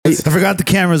forgot the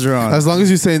cameras are on. As long as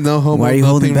you say no homo, Why are you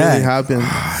holding back? really happened.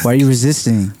 Why are you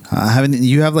resisting?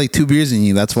 You have like 2 beers in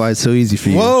you. That's why it's so easy for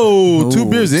you. Whoa, 2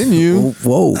 beers in you.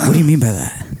 Whoa, what do you mean by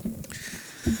that?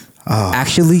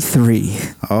 Actually 3.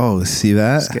 Oh, see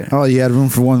that? Oh, you had room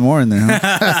for 1 more in there, huh?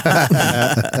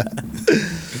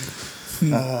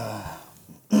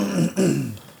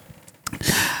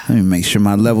 Let me make sure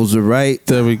my levels are right.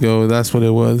 There we go. That's what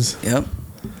it was. Yep.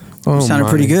 Oh, You sounded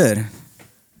pretty good.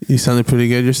 You sounded pretty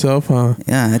good yourself, huh?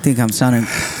 Yeah, I think I'm sounding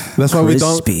That's why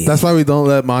crispy. That's why we don't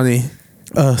let Monty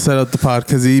set up the pod,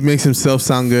 because he makes himself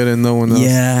sound good and no one else.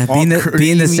 Yeah, being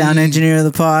the sound engineer of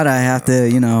the pod, I have to,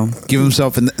 give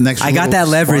himself an extra. I got that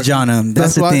leverage on him.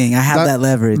 That's the thing. I have that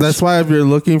leverage. That's why if you're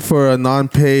looking for a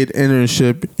non-paid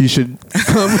internship, you should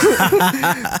come.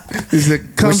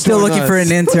 We're still looking for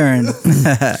an intern.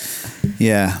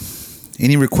 Yeah.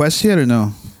 Any requests yet or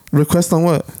no? Request on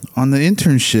what? On the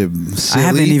internship. Silly. I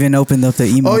haven't even opened up the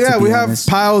email. Oh yeah, we have honest.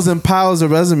 piles and piles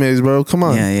of resumes, bro. Come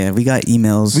on. Yeah, we got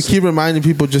emails. We keep reminding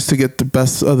people just to get the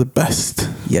best of the best.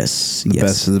 Yes, The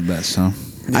best of the best, huh?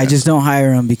 Yeah. I just don't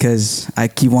hire them because I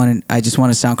just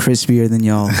want to sound crispier than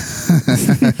y'all.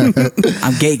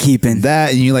 I'm gatekeeping.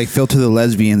 That and you like filter the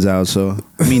lesbians out, so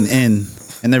and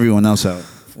everyone else out.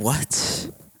 What?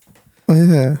 Oh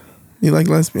yeah, you like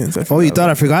lesbians? Oh, you thought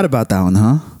I forgot about that one,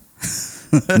 huh?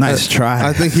 Nice try.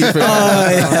 I think he forgot. Oh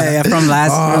yeah, from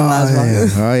last one. Yeah.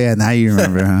 Oh yeah, now you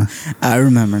remember, huh? I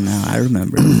remember now.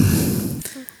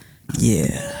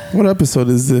 Yeah. What episode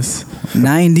is this?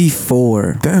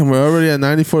 94. Damn, we're already at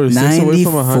 94. 6 away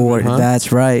from 100. Huh?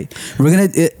 That's right.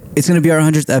 It's gonna be our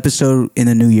 100th episode in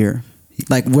the new year.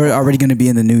 Like we're already gonna be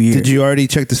in the new year. Did you already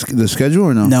check the schedule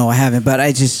or no? No, I haven't. But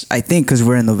I think because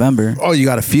we're in November. Oh, you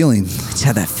got a feeling. I just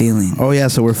had that feeling. Oh yeah,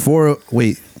 so we're 4.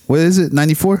 Wait, what is it?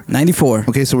 94. 94.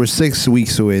 Okay, so we're 6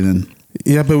 weeks away then.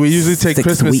 Yeah, but we usually take 6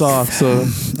 Christmas weeks. off, so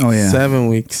 7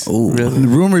 weeks. Ooh. Really? The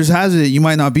rumors has it you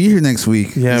might not be here next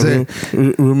week. Yeah,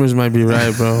 rumors might be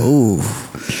right, bro. Ooh.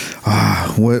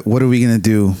 What are we gonna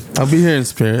do? I'll be here in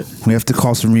spirit. We have to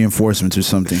call some reinforcements or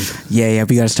something. Yeah,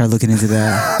 we gotta start looking into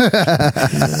that.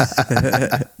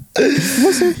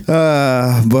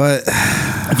 But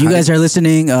if you guys are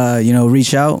listening,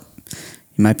 reach out.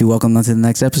 You might be welcome onto the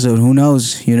next episode. Who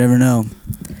knows? You never know.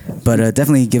 But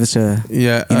definitely give us a...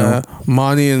 Yeah,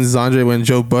 Monty and Zandre went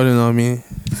Joe Budden on me.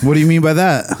 What do you mean by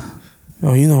that?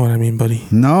 Oh, you know what I mean, buddy.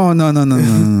 No.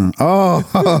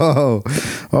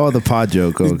 Oh, the pod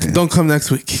joke. Okay. Don't come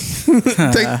next week.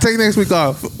 take next week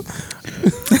off.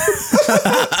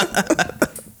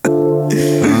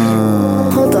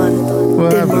 Hold on.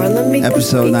 Did Marlon make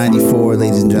Episode 94,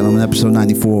 ladies and gentlemen. Episode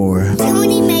 94.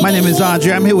 My name is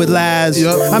Andre. I'm here with Laz.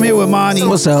 Yep. I'm here with Monty.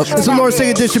 What's up? It's the Lord Sing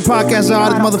Edition podcast, the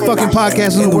hottest motherfucking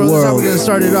podcast in the world. That's how we're going to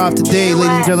start it off today, ladies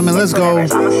and gentlemen. Let's go.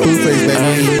 Two-Face,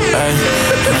 baby.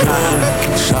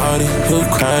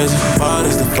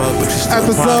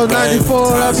 Episode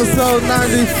 94. Episode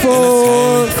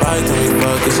 94.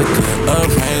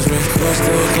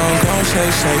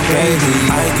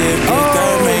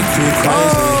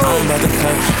 I'm about to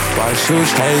cut. Why she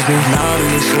chase me? Now in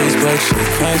the streets, but she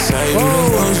can't save me.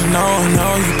 You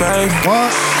know you, baby.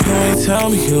 What? You ain't tell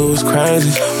me you was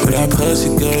crazy, but that pussy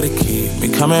good to keep me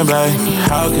coming back.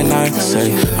 How can I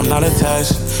say I'm not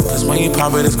attached? Cause when you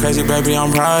pop it, it's crazy, baby,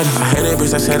 I'm riding. I hate it,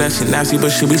 bitch, I say that shit nasty, but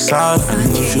she be solid. I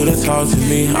need you to talk to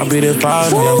me, I'll be the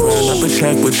body. I'm running up a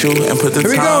check with you and put the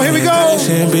time in. Here we go.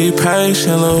 Be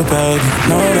patient, little baby.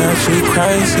 Know that you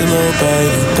crazy, little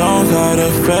baby. Don't gotta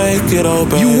fake it, oh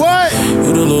baby. You what?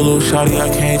 You the little shawty, I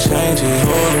can't change it.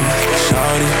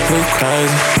 Shawty, you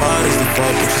crazy. What is the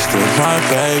fuck, but you still my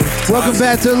baby. Welcome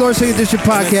back to the Lord Sing Edition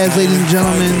podcast, ladies and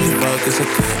gentlemen.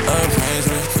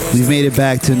 We've made it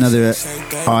back to another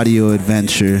audio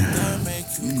adventure.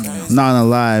 Not gonna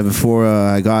lie, before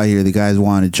I got here, the guys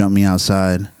wanted to jump me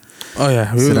outside. Oh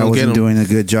yeah, Said I wasn't doing a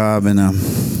good job, and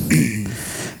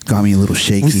got me a little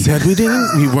shaky. We said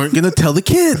we weren't gonna tell the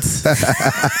kids.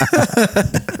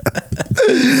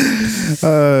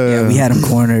 Yeah, we had them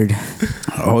cornered.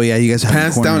 Oh yeah, you guys had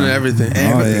pants down and everything.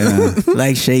 Oh yeah,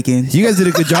 Like shaking. you guys did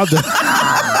a good job though.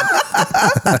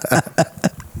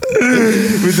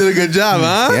 We did a good job,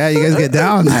 huh? Yeah, you guys get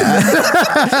down.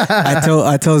 I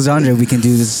told Zandre we can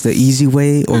do this the easy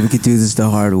way or we could do this the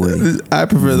hard way. I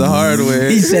prefer the hard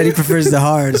way. He said he prefers the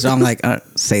hard, so I'm like,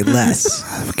 say less.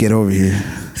 Get over here.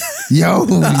 Yo.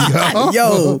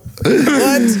 Yo,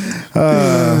 what?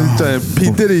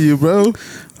 P. Diddy, you, bro.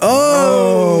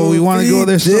 Oh, we want to go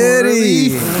there so early.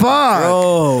 Fuck.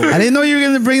 Bro. I didn't know you were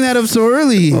going to bring that up so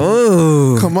early.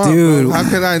 Oh, Come on, dude. bro. How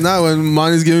can I not when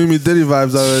Monty's giving me Diddy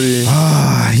vibes already?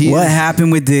 What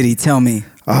happened with Diddy? Tell me.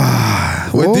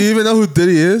 Wait, do you even know who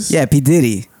Diddy is? Yeah, P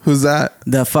Diddy, Who's that?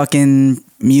 the fucking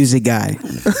music guy.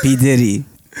 P Diddy.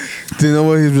 Do you know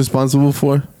what he's responsible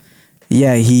for?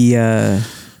 Yeah, he.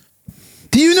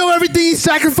 Do you know everything he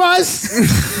sacrificed?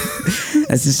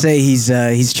 As to say,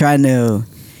 he's trying to.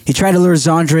 He tried to lure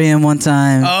Zandre in one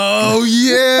time. Oh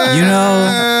yeah. You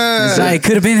know, it's like, it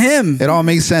could have been him. It all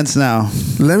makes sense now.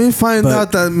 Let me find But-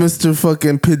 out that Mr.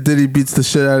 fucking P Diddy beats the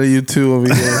shit out of you too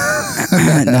over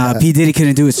here. Nah, P Diddy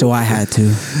couldn't do it, so I had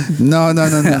to. No. I'm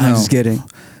just kidding.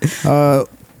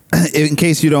 In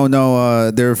case you don't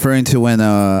know, they're referring to when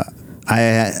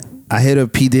I hit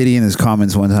up P Diddy in his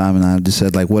comments one time, and I just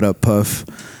said like, "What up, Puff?"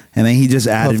 And then he just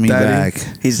added Puff me Daddy.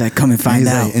 back. He's like, come and find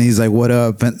out. And he's like, "What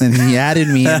up?" And then he added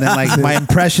me, and then like my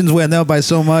impressions went up by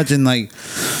so much, and like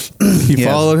He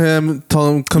yeah. followed him,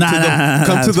 told him come to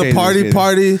that's the crazy,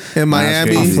 party that's in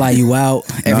Miami. I'll crazy. fly you out.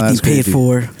 Everything that's paid crazy.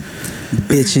 for.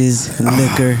 Bitches,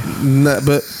 liquor, Nah,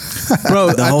 but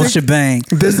bro, the I whole think shebang.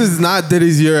 this is not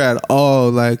Diddy's year at all.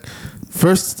 Like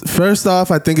first off,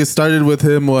 I think it started with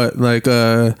him.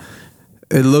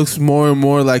 It looks more and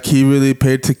more like he really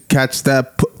paid to catch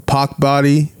that Pac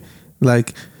body.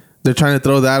 Like they're trying to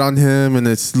throw that on him, and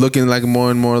it's looking like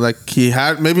more and more like he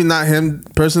had, maybe not him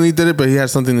personally did it, but he had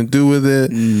something to do with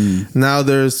it. Now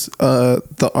there's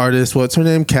the artist, what's her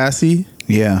name, Cassie.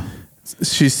 yeah.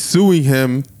 She's suing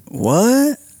him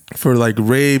What? for like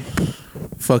rape,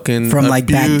 fucking From like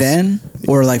back abuse. then?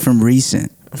 Or like from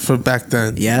recent? For back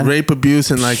then, Yeah. rape,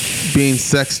 abuse, and like being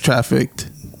sex trafficked.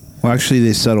 Well, actually,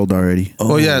 they settled already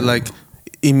Oh yeah, like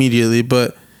immediately.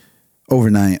 But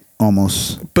overnight,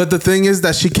 almost. the thing is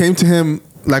that she came to him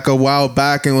like a while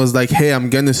back and was like, "Hey, I'm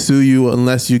gonna sue you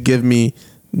unless you give me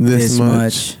this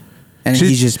much." And She-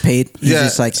 he just paid. He Yeah.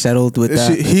 just like settled with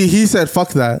that. He said,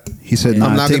 "Fuck that." He said, I'm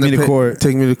 "Nah, not take gonna me to court."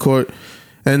 Take me to court.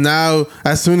 And now,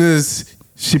 as soon as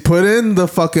she put in the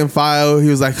fucking file, he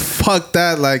was like, "Fuck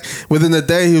that!" Like within a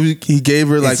day, he gave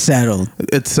her like It's settled.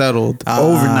 it's settled.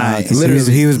 Overnight, 'Cause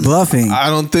literally. he was bluffing. I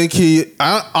don't think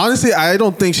honestly, I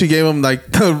don't think she gave him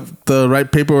like the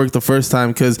right paperwork the first time,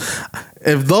 because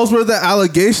if those were the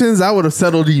allegations, I would have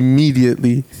settled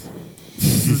immediately.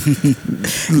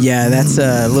 Yeah, that's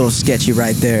a little sketchy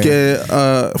right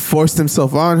there. Forced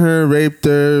himself on her, raped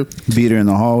her, Beat her in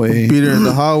the hallway. beat her in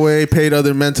the hallway, paid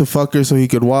other men to fuck her so he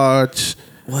could watch.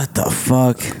 What the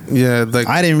fuck? Yeah, like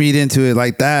I didn't read into it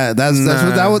like that. That's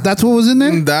Nah. that's what was in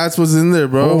there. that's what's in there,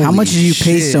 bro. How much did you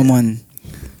pay shit. someone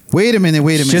Wait a minute.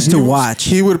 just to watch?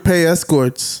 He would pay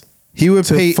escorts He would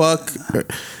to pay. fuck her.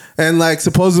 And like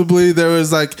supposedly there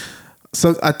was like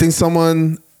I think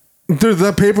someone. Dude,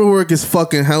 the paperwork is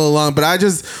fucking hella long, but I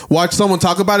just watched someone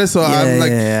talk about it, so I'm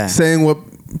like saying what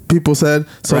people said.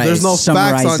 So Right, there's no facts on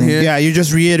summarizing. here. Yeah, you're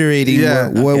just reiterating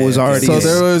what was already So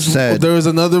said. there was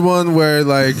another one where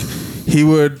like he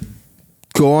would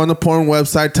go on a porn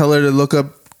website, tell her to look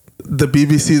up the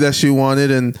BBC that she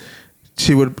wanted, and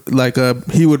she would like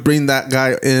he would bring that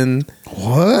guy in.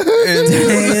 What?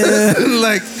 And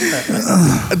like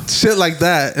shit like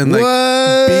that, and like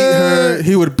What? beat her.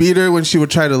 He would beat her when she would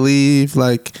try to leave.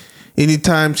 Like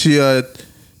anytime she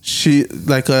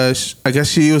like I guess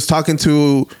she was talking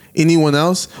to anyone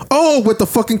else. Oh, with the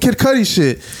fucking Kid Cudi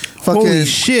shit. Fucking Holy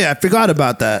shit! I forgot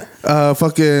about that.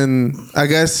 fucking. I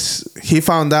guess he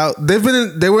found out they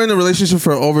were in a relationship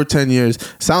for over 10 years.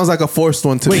 Sounds like a forced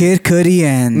one to me. Kid Cudi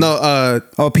and No,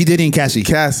 Oh, P Diddy and Cassie.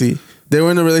 Cassie. They were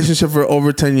in a relationship for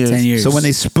over 10 years. 10 years. So when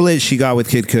they split, she got with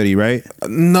Kid Cudi, right?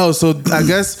 No, so I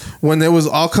guess when it was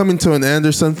all coming to an end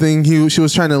or something, she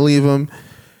was trying to leave him.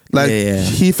 Like Yeah.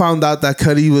 he found out that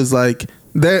Cudi was like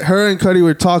her and Cudi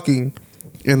were talking,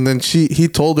 and then he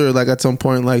told her like at some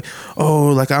point like, oh,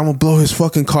 like I'm gonna blow his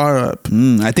fucking car up.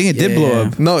 I think it did blow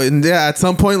up. No, and yeah, at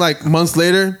some point like months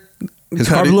later, His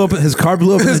car blew up. His car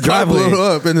blew up in the his car driveway. blew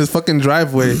up in his fucking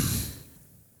driveway.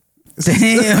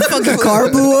 damn, fucking car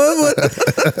blew up.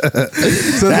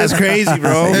 So That's crazy,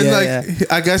 bro. And Yeah,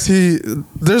 I guess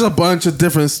there's a bunch of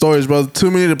different stories, bro.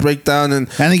 Too many to break down, and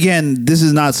And again, this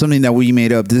is not something that we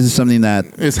made up. This is something that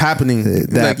it's happening.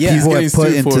 that he's people getting have put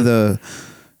sued into for. the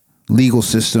legal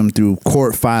system through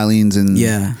court filings and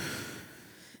Yeah.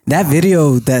 That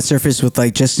video that surfaced with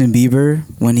like Justin Bieber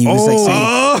when he was like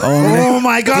saying, Oh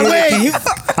my God! Dude, Wait, can you-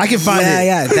 I can find yeah, it.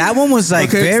 yeah, that one was like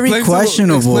very explain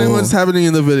questionable. Explain what's happening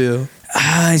in the video.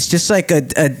 It's just like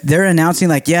they're announcing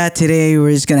like, yeah, today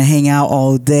we're just gonna hang out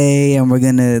all day and we're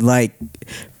gonna like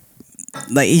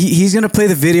he's gonna play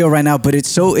the video right now, but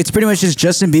it's pretty much just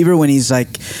Justin Bieber when he's like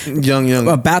Young.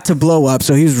 about to blow up.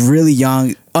 So he was really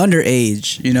young,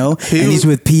 underage, you know, and he's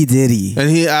with P Diddy. And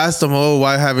he asked him, "Oh,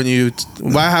 why haven't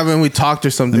we talked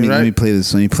or something?" Let me right? play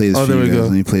this. Let me play this Oh, for there you we guys. go.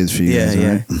 Let me play this for you Yeah, guys.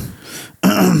 yeah.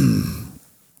 all right?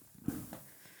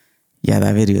 Yeah,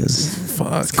 that video is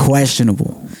Fuck.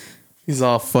 questionable. He's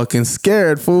all fucking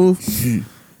scared, fool.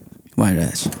 Why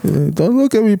that? Don't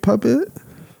look at me, puppet.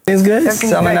 It's good.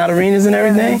 Selling out arenas and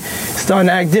everything. Starting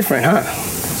to act different, huh?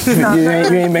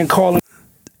 You ain't been calling.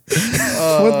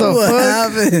 What the What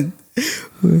fuck? happened?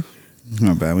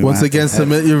 Not bad. We Once might again, have to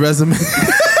submit your resume.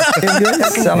 It's good.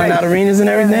 Selling out arenas and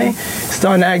everything.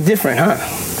 Starting to act different, huh?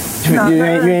 You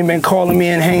ain't been calling me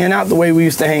and hanging out the way we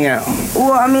used to hang out.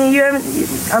 Well, I mean,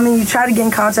 you try to get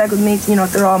in contact with me,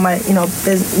 through all my,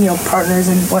 partners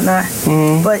and whatnot.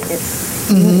 Mm-hmm. But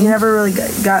you never really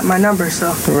got my number,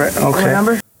 so. Correct. Okay. My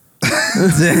number?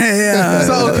 Damn.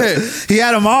 So, okay. He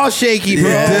had them all shaky, bro.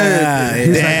 Yeah.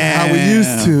 He's like, how we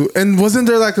used to. And wasn't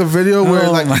there like a video where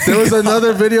Oh my there was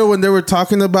another video when they were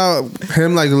talking about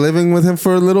him like living with him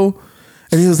for a little?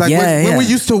 And he was like, when we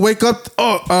used to wake up,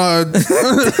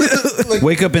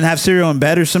 Wake up and have cereal in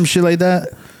bed or some shit like that.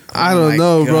 I don't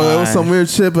know, bro. It was some weird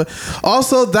shit. But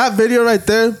also that video right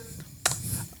there,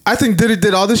 I think Diddy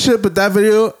did all this shit, but that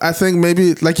video, I think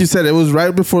maybe, like you said, it was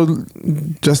right before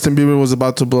Justin Bieber was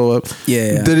about to blow up.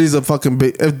 Yeah. Diddy's a fucking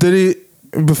big. If Diddy,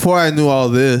 before I knew all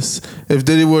this, if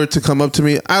Diddy were to come up to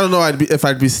me, I don't know if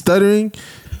I'd be stuttering,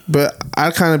 but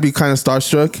I'd kind of be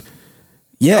starstruck.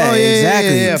 Yeah,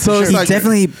 exactly. Yeah, So He it's like,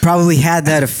 definitely probably had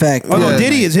that effect. Oh, no, Yeah.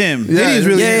 Diddy is him. Yeah, Diddy is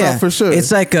really yeah, him. for sure.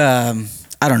 It's like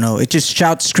I don't know. It just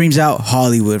screams out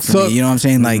Hollywood for So- me. You know what I'm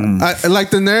saying? Like, I like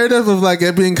the narrative of like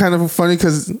it being kind of funny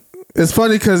because it's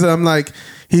funny because I'm like,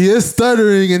 he is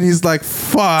stuttering and he's like,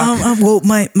 fuck. well,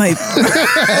 my team.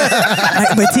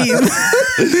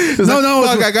 He's like,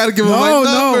 fuck, I gotta give him my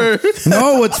number.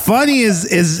 No, what's funny is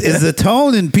the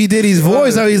tone in P. Diddy's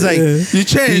voice. How he's like, You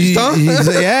changed, huh? He's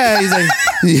like, yeah. He's like,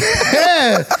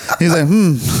 yeah. He's like,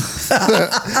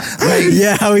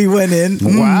 Yeah, how he went in.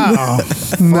 wow.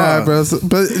 Nah, bro.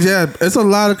 But yeah, it's a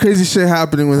lot of crazy shit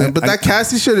happening with him. But that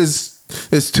Cassie shit is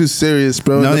too serious,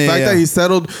 bro. No, the yeah, fact yeah. that he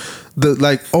settled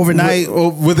Overnight.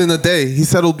 within a day. He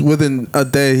settled within a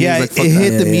day. He Yeah, was like, fuck it hit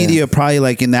that. the media probably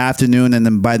like in the afternoon, and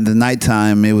then by the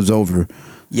nighttime it was over.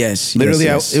 Yes, Literally,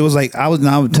 yes. it was like I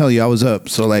would tell you I was up.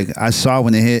 So like I saw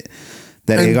when it hit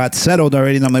that it And got settled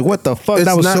already, and I'm like, what the fuck?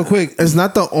 That was so quick. It's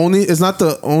not the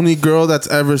only girl that's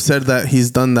ever said that he's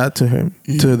done that to him,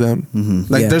 to them.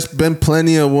 Like Yeah. there's been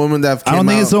plenty of women that have I don't came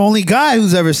think out it's the only guy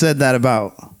who's ever said that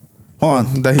about. Hold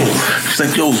on. that he, It's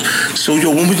like, yo,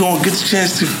 when we gonna get the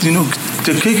chance to,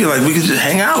 to kick it, like we can just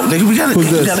hang out, nigga. We gotta, Who's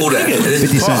this? kick it.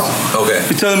 50 Cent. Okay.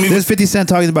 You telling me? There's 50 Cent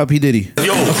talking about P. Diddy.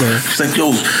 Yo, it's like,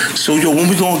 when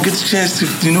we gonna get the chance to,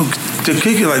 to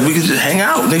kick it, like we can just hang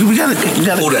out, nigga. We gotta kick it.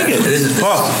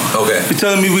 Okay. You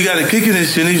telling me we gotta kick it and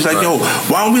shit? And he's like, yo,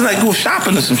 why don't we like go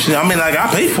shopping or some shit? I mean, like I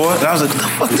paid for it. And I was like, what the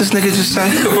fuck this nigga just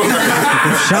said?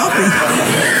 Shopping.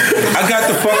 I got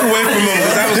the fuck away from him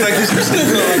because I was like, this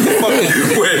nigga like the fucking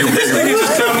this nigga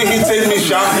just tell me he'd take me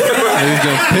shopping. and he's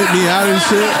gonna pit me out and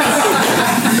shit.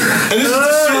 And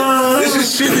this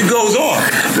is shit that goes on.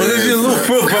 But this is a little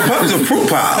fruit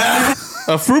pop.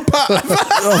 A fruit pop.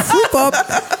 Fruit pop.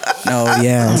 No,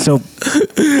 yeah. So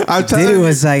I'm telling Diddy you,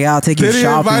 was like, I'll take you Diddy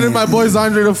shopping. invited my boys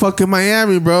Andre to fucking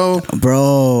Miami, bro.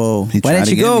 Bro, He why tried didn't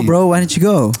to you get go, me. bro? Why didn't you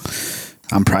go?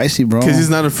 I'm pricey, bro. Because he's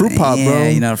not a fruit pop, bro. Yeah,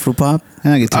 you're not a fruit pop.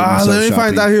 And I could take myself Let me shopping.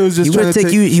 find out he was just He trying would to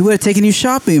take you. He would have taken you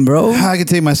shopping, bro. I could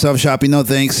take myself shopping. No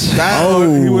thanks. that. Oh.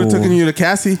 He would have taken you to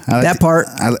Cassie. I like That to- part.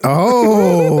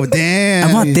 Oh, damn.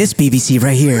 I want this BBC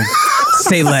right here.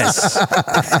 Say less.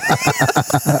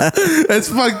 It's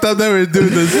fucked up that we're doing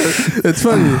this. It's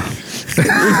funny.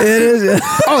 It is.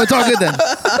 Oh, it's all good then.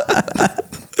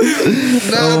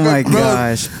 Oh my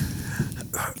gosh.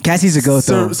 Cassie's a goat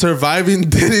though. Surviving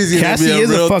Diddy's gonna Cassie be a is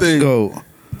real a fucking thing. goat.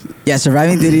 Yeah,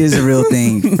 surviving Diddy is a real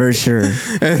thing for sure.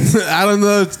 And I don't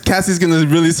know if Cassie's gonna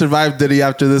really survive Diddy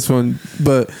after this one,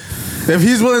 but if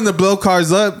he's willing to blow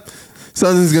cars up,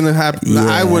 something's gonna happen. Yeah.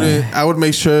 I would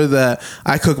make sure that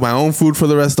I cook my own food for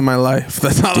the rest of my life.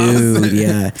 That's all I'm Dude, saying.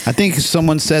 yeah. I think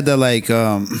someone said that like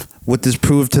what this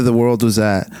proved to the world was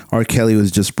that R. Kelly was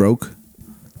just broke.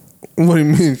 What do you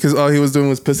mean? Because all he was doing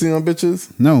was pissing on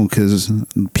bitches? No, because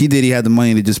P. Diddy had the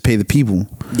money to just pay the people.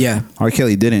 Yeah. R.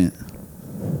 Kelly didn't.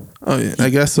 Oh yeah, I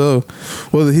guess so.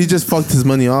 Well, he just fucked his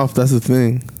money off. That's the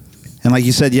thing. And like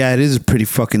you said, yeah, it is a pretty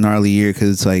fucking gnarly year because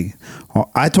it's like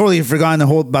I totally forgotten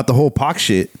about the whole Pac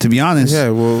shit. To be honest, Yeah,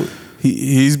 well,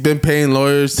 he's been paying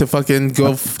lawyers to fucking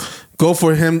go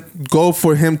for him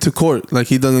to court. Like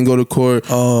he doesn't go to court.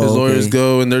 Oh, his lawyers okay.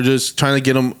 go, and they're just trying to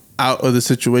get him out of the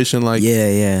situation. Like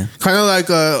Yeah. kind of like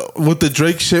with the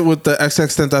Drake shit with the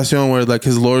XXXTentacion, where like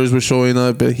his lawyers were showing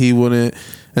up, but he wouldn't,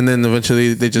 and then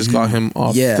eventually they just got him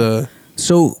off. Yeah. The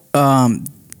So,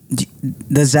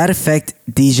 does that affect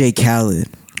DJ Khaled?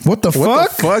 What the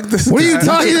fuck? What are you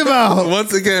talking about?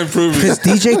 Once again, proving. Because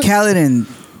DJ Khaled and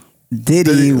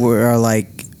Diddy were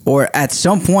like, or at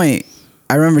some point,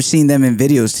 I remember seeing them in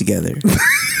videos together.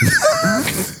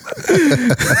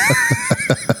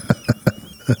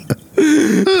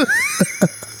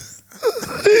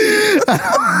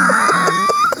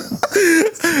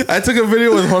 I took a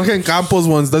video with Jorge Campos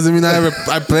once. Doesn't mean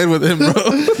I played with him, bro.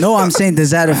 No, I'm saying,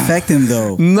 does that affect him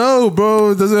though? No,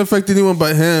 bro. It doesn't affect anyone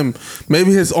but him.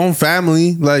 Maybe his own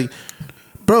family. Like,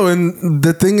 bro, and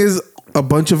the thing is, a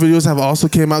bunch of videos have also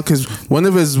came out because one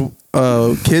of his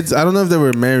kids, I don't know if they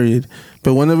were married,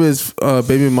 but one of his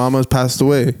baby mamas passed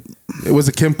away. It was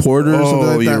a Kim Porter or something like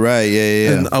that. Oh, you're right.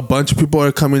 Yeah. And a bunch of people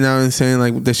are coming out and saying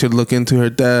like they should look into her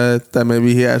death, that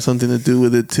maybe he had something to do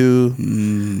with it too.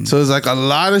 So it's like a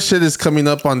lot of shit is coming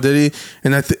up on Diddy,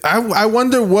 and I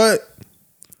wonder what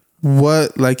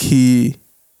like he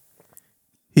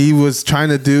was trying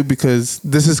to do, because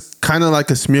this is kind of like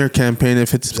a smear campaign.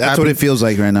 If it's That's what it feels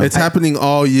like right now. It's happening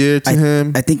all year to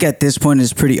him. I think at this point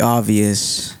it's pretty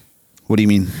obvious. What do you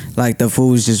mean? Like the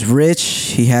fool was just rich.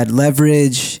 He had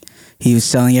leverage. He was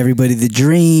selling everybody the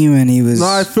dream, and he was. No,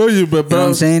 I feel you, but bro, you know what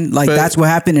I'm saying? Like that's what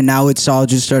happened, and now it's all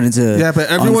just starting to. Yeah, but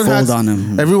everyone unfold has on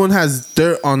him. Everyone has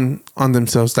dirt on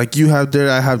themselves. Like you have dirt,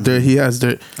 I have dirt, he has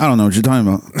dirt. I don't know what you're talking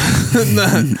about.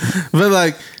 Nah, but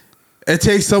like, it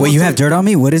takes someone. Wait, you have dirt on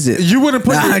me? What is it? You wouldn't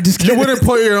put. Nah, just you kidding. wouldn't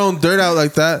put your own dirt out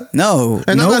like that. No,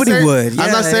 And nobody would.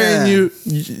 I'm not saying you.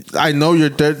 I know your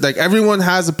dirt. Like everyone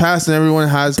has a past, and everyone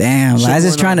has. Damn, Laz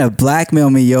is trying to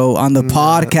blackmail me, yo, on the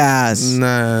podcast.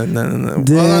 Nah.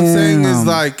 Damn. All I'm saying is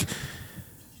like,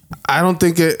 I don't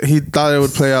think he thought it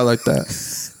would play out like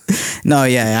that. No,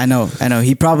 yeah, I know.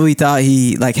 He probably thought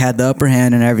he like had the upper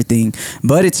hand and everything,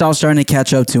 but it's all starting to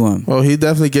catch up to him. Well, he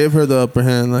definitely gave her the upper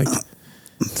hand. Like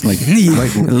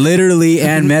Literally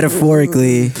and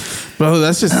metaphorically, bro,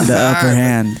 that's just the upper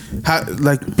hand. How,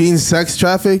 like being sex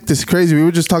trafficked is crazy. We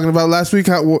were just talking about last week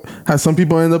how some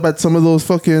people end up at some of those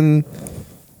fucking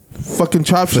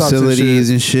chop shops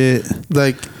facilities and shit.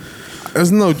 Like,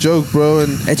 it's no joke, bro.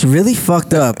 And It's really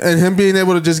fucked up. and him being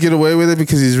able to just get away with it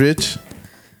because he's rich.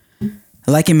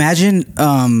 Like imagine,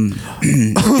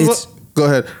 it's, Go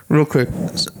ahead, real quick.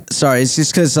 sorry, it's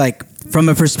just because like from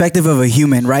a perspective of a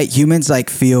human, right? Humans like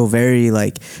feel very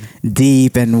like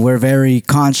deep and we're very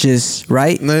conscious,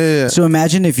 right? Yeah. So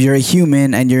imagine if you're a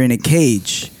human and you're in a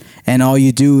cage and all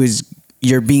you do is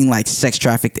you're being like sex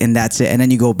trafficked and that's it, and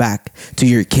then you go back to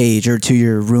your cage or to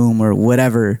your room or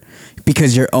whatever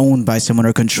because you're owned by someone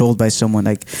or controlled by someone.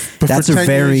 Like But that's for a 10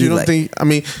 very years, you don't like, think? I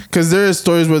mean, because there are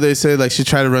stories where they say like she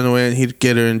tried to run away and he'd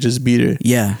get her and just beat her.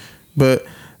 yeah. But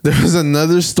there was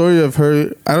another story of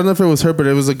her. I don't know if it was her, but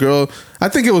it was a girl. I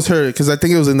think it was her because I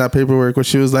think it was in that paperwork where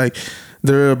she was like,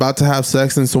 they were about to have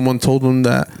sex and someone told them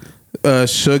that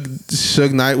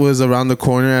Suge Knight was around the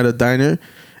corner at a diner.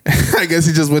 I guess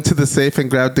he just went to the safe and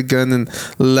grabbed the gun and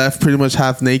left pretty much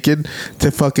half naked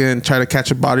to fucking try to catch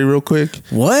a body real quick.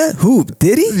 What? Who?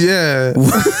 Did he? Yeah.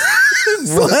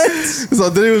 What?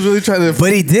 So Diddy was really trying to.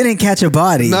 But he didn't catch a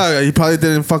body. No, he probably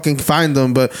didn't fucking find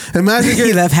them. But imagine He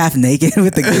getting, left half naked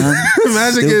with the gun.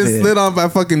 imagine getting Stupid. slid on by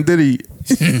fucking Diddy.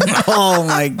 Oh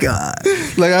my god.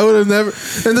 Like I would have never.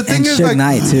 And the thing And is, Suge like,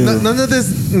 Knight, too. none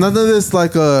of this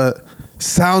like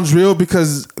sounds real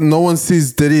because no one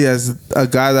sees Diddy as a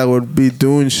guy that would be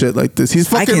doing shit like this. He's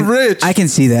fucking rich. I can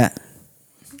see that.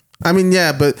 I mean,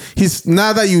 yeah, but he's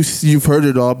now that you've heard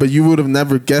it all, but you would have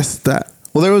never guessed that.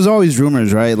 Well, there was always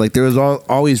rumors, right? Like there was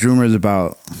always rumors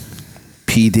about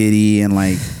P. Diddy and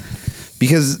like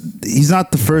because he's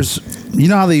not the first. You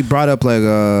know how they brought up like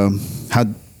how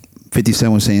 50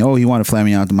 Cent was saying, "Oh, he wanted to fly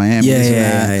me out to Miami."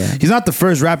 Yeah. He's not the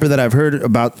first rapper that I've heard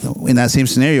about in that same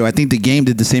scenario. I think the Game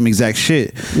did the same exact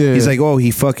shit. Yeah. He's like, "Oh,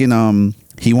 he fucking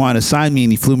he wanted to sign me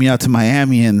and he flew me out to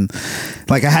Miami and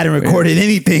like I hadn't recorded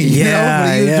anything." You know?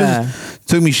 But he was just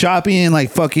took me shopping and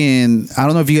like fucking. I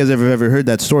don't know if you guys ever heard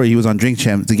that story. He was on Drink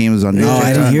Champ. The Game was on Drink No, Champ.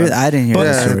 I didn't hear But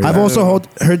that story. I've also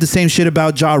heard the same shit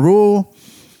about Ja Rule.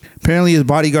 Apparently, his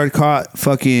bodyguard caught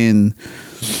fucking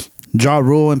Ja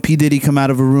Rule and P. Diddy come out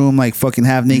of a room like fucking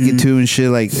half naked too and shit.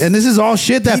 Like, and this is all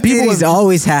shit that people. He's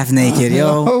always half naked,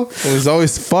 yo. It was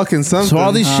always fucking something. So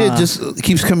all this shit just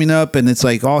keeps coming up, and it's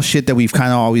like all shit that we've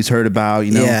kind of always heard about,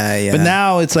 you know. Yeah. But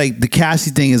now it's like the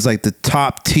Cassie thing is like the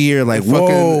top tier. Like,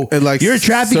 whoa, it like you're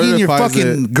trafficking your certifies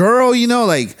fucking it. girl, you know.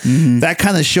 Like that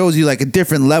kind of shows you like a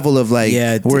different level of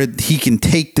like where he can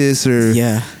take this or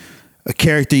a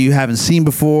character you haven't seen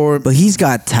before. But he's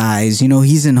got ties, you know.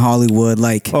 He's in Hollywood.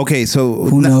 Like, okay, so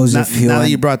who knows if he'll. Now that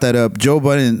you brought that up, Joe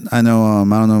Budden, I know. I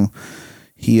don't know.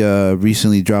 He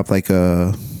recently dropped like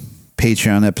a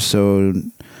Patreon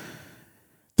episode.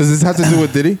 Does this have to do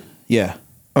with Diddy? Yeah.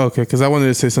 Okay, because I wanted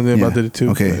to say something about Diddy too.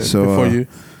 Okay, so before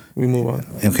we move on.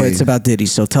 Okay. But it's about Diddy,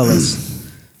 so tell us.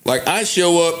 Like, I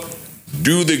show up,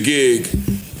 do the gig,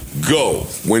 go.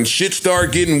 When shit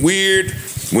start getting weird,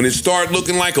 when it start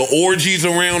looking like a orgies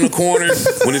around the corner,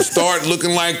 when it start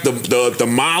looking like the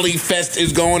Molly Fest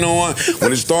is going on,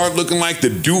 when it start looking like the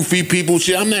doofy people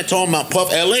shit, I'm not talking about Puff.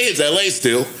 LA is LA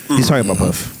still. He's talking about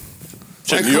Puff.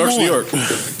 Like, New York's come New on.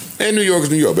 York. And New York is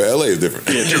New York, but LA is different.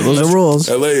 Those are rules.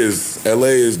 LA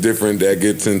is different. That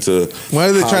gets into Why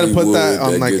do they try to put that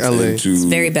Hollywood, on like gets LA? It's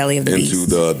very belly of the into beast.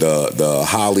 the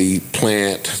Holly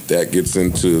plant, that gets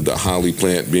into the Holly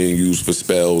plant being used for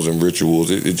spells and rituals.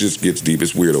 It just gets deep.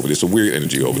 It's weird over there. It's a weird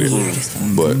energy over there.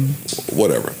 But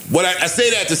whatever. What I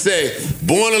say that to say,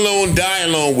 born alone, die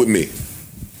alone with me.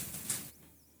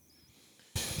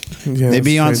 Yeah, They that's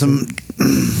be on crazy. some.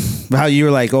 How you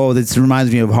were like, oh, this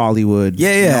reminds me of Hollywood.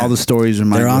 Yeah, You know, yeah. all the stories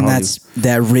remind They're me of on Hollywood.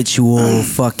 that ritual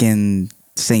fucking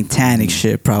satanic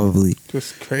shit, probably.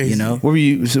 Just crazy. You know? What were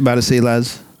you about to say,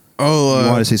 Laz? Oh, You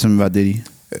wanted to say something about Diddy?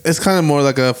 it's kind of more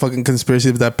like a fucking conspiracy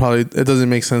that probably it doesn't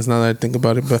make sense now that I think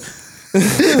about it. But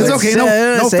It's okay. No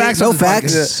facts. No on the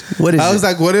facts. podcast. What is I was it?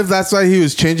 like, what if that's why he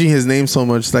was changing his name so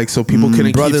much, like so people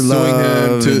couldn't Brother keep suing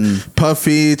him Love to and-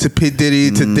 Puffy to P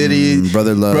Diddy to Diddy,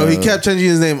 Brother Love. Bro, he kept changing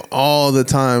his name all the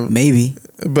time. Maybe.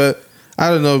 But I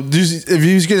don't know. If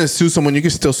he's gonna sue someone, you can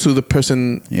still sue the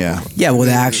person. Yeah. Yeah, well,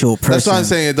 the actual person. That's what I'm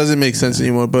saying. It doesn't make sense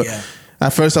anymore. But Yeah.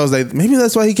 at first, I was like, maybe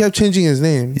that's why he kept changing his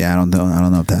name. Yeah, I don't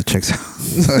know if that checks out.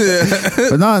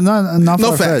 But not No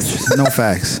far-fetched. No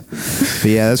facts. But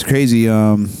yeah, that's crazy.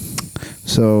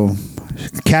 So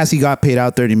Cassie got paid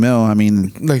out 30 mil. I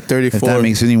mean, Like 34. if that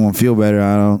makes anyone feel better,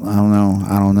 I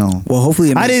don't know. Well,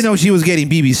 hopefully, I didn't know she was getting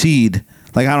BBC'd.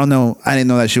 Like, I don't know. I didn't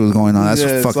know that shit was going on. That's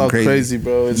it's fucking all crazy.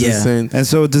 bro. It's Yeah. insane. And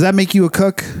so, does that make you a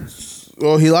cuck?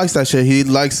 Well, he likes that shit.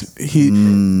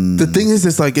 The thing is,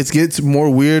 it's like it gets more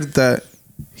weird that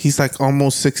he's like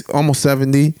almost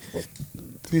 70.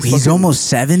 he's fucking- almost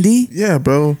 70. Yeah,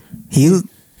 bro.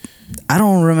 I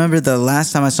don't remember the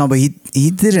last time I saw him, but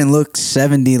he didn't look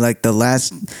 70 like the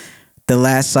last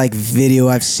like video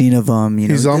I've seen of him. You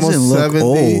know, He's he doesn't almost look 70.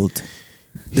 old.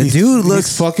 The dude looks.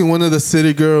 He's fucking one of the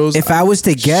city girls. If I was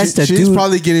to guess, the she's dude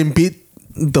probably getting beat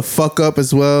the fuck up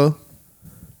as well.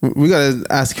 We gotta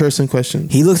ask her some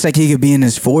questions. he looks like he could be in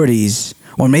his 40s,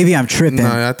 or maybe I'm tripping.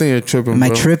 Nah, I think you're tripping. Am I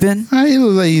bro. tripping? He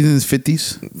looks like he's in his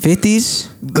 50s.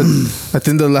 50s? I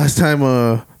think the last time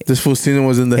this fool seen him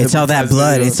was in the. It's all that Hypnotize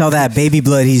blood. video. It's all that baby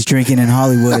blood he's drinking in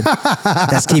Hollywood.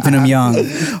 That's keeping him young.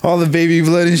 All the baby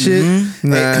blood and shit.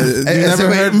 Nah, Hey, you hey, never so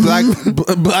wait.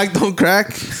 heard black don't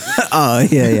crack? Oh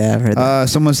yeah, I've heard that.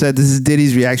 Someone said this is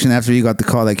Diddy's reaction after he got the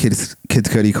call that Kid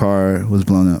Cudi car was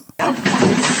blown up. I'm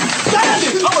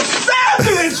a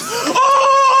savage!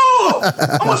 Oh!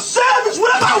 I'm a savage!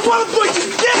 Whatever I want, I'm going to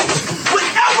get!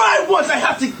 Whatever I want, I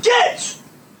have to get!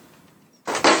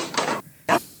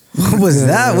 What was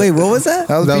that? Wait, what was that?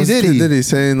 That was That P. was Diddy. P. Diddy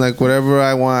saying like whatever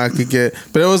I want I could get,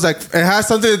 but it was like it has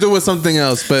something to do with something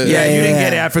else. But Yeah, you didn't Yeah.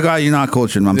 get it. I forgot you're not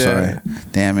cultured. I'm Yeah. sorry.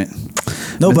 Damn it.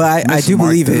 No, but I do Mark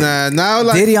believe it. Nah, now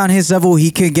like Diddy on his level,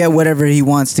 he could get whatever he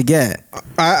wants to get.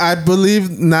 I believe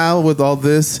now with all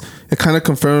this, it kind of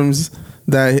confirms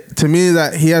that to me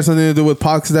that he has something to do with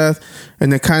Pac's death,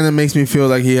 and it kind of makes me feel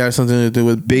like he has something to do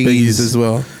with Biggie's as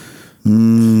well.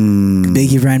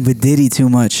 Biggie ran with Diddy too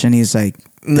much, and he's like,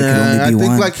 there could only Nah, I be think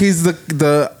one. like he's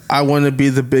the I want to be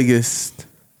the biggest.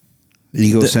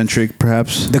 Egocentric,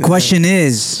 perhaps. The question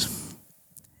is,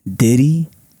 Diddy?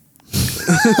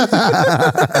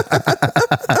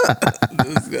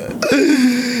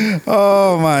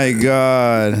 Oh my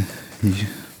god. You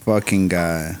fucking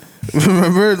guy.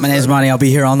 Remember? My name's Monty. I'll be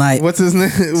here all night. What's his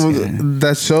name?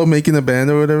 That show, Making a Band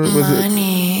or whatever. Was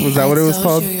that what it was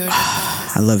called?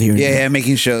 I love hearing that. Yeah,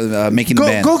 making the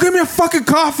band. Go get me a fucking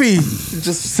coffee. It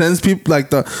just sends people like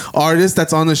the artist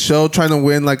that's on the show trying to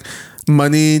win like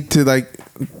money to like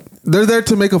they're there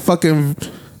to make a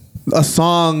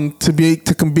song to be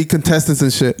contestants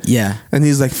and shit. Yeah. And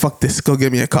he's like, fuck this, go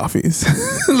get me a coffee.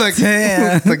 Like,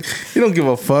 Damn. like you don't give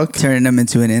a fuck. Turning him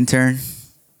into an intern.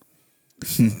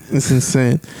 It's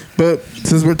insane. But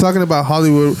since we're talking about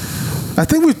Hollywood, I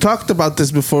think we've talked about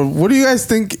this before. What do you guys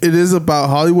think it is about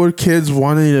Hollywood kids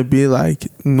wanting to be like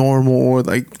normal or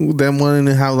like them wanting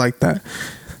to have like that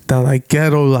like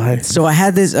ghetto life? So I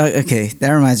had this. Okay,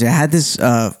 that reminds me. I had this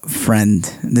friend,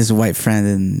 this white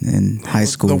friend in high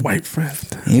school. The white friend.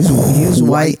 He was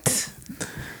white.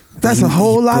 That's a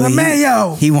whole lot of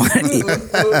mayo. He wanted,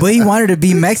 but he wanted to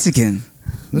be Mexican.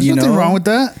 There's nothing wrong with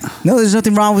that. No, there's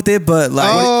nothing wrong with it. But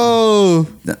like,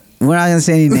 we're not gonna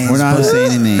say any names. We're not gonna say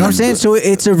any names. You know what I'm saying? So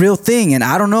it's a real thing, and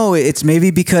I don't know. It's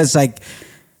maybe because like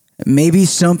maybe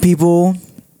some people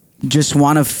just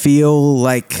want to feel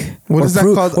like What is that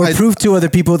called? or prove to other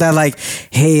people that like,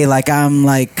 hey, like I'm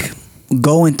like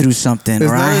going through something,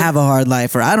 or I have a hard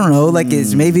life, or I don't know. Like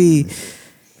it's maybe.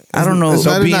 I don't know. It's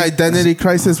not an identity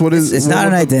crisis. What is? It's not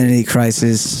an identity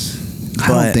crisis. I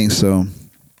don't think so.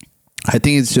 I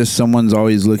think it's just someone's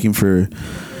always looking for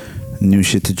new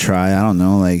shit to try. I don't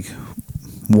know, like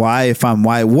why if I'm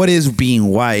white? What is being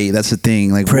white? That's the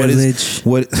thing. Like privilege.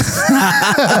 What?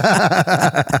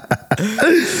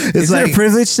 Is it a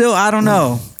privilege still? I don't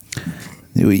know.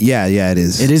 Yeah, it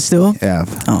is. It is still. Yeah.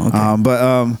 Oh, okay.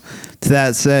 But to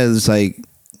that said, it's like,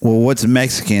 well, what's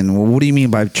Mexican? Well, what do you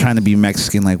mean by trying to be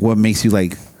Mexican? Like, what makes you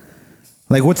like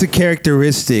what's a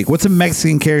characteristic? What's a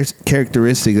Mexican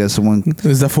characteristic that someone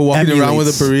is that for walking around with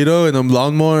a emulates? burrito and a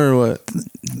lawnmower or what?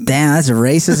 Damn, that's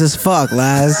racist as fuck,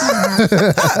 Laz.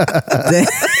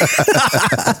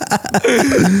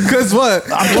 Because what?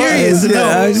 I'm curious.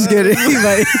 I'm just kidding.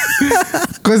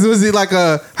 Because was he like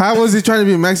how was he trying to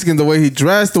be Mexican? The way he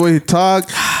dressed, the way he talked.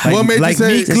 Like, what made like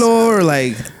you say? Miklo or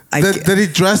like? Did he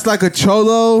dress like a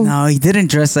cholo? No, he didn't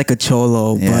dress like a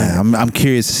cholo. Yeah, but I'm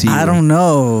curious to see. I don't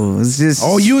know. It's just.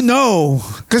 Oh, you know.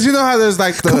 Because you know how there's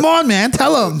like. Come on, man.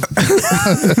 Tell him.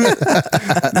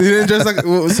 He didn't dress like.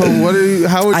 So what?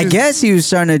 How would you? I guess he was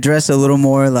starting to dress a little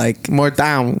more like more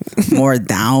down. More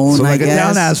down. So I like guess. a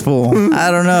down ass fool.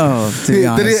 I don't know. To be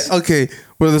honest. Okay.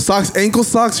 Were the socks ankle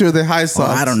socks or were they high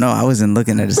socks? I don't know. I wasn't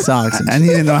looking at his socks. I need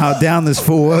to know how down this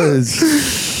fool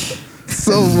was.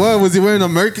 So what was he wearing a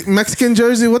Mexican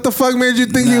jersey? What the fuck made you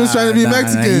think he was trying to be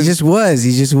Mexican? He just was.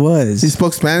 He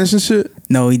spoke Spanish and shit.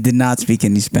 No, he did not speak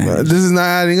any Spanish. This is not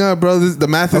adding up, bro. The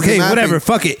math is Okay, mathing. whatever.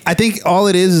 Fuck it. I think all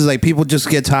it is like people just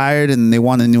get tired and they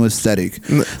want a new aesthetic.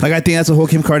 Like I think that's the whole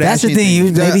Kim Kardashian. That's the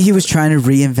thing. Maybe he was trying to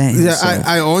reinvent himself. Yeah,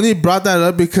 I only brought that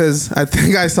up because I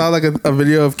think I saw like a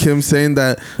video of Kim saying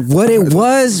that what it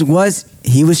was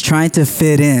he was trying to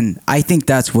fit in. I think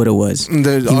that's what it was. He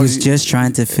was just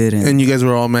trying to fit in. And you guys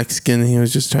were all Mexican and he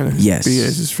was just trying to be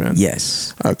his friend.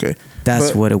 Yes. Okay.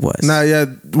 That's what it was. Now, yeah,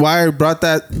 why I brought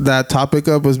that topic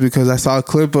up was because I saw a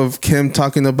clip of Kim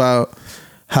talking about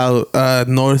how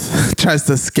North tries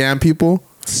to scam people.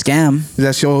 Scam?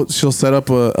 That she'll set up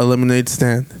a lemonade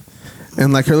stand.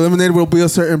 And like her lemonade will be a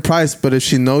certain price, but if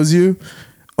she knows you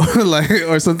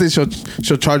or something, she'll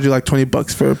charge you like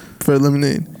 $20 for a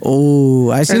lemonade. Oh,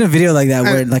 I seen a video like that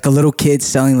where like a little kid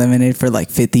selling lemonade for like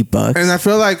 $50. And I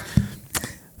feel like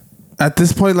at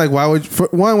this point, like, why would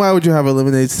you have a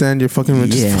lemonade stand? You're fucking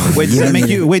rich. Yeah. Wait, does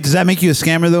that make you a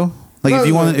scammer though? Like if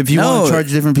you want to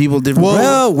charge different people different.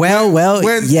 Well,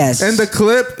 yes. In the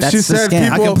clip, That's she the said scam.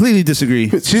 people. I completely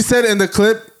disagree. She said in the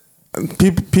clip,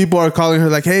 people are calling her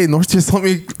like, "Hey, North just sold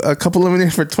me a couple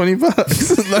lemonade for $20."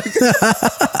 Like,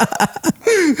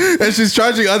 and she's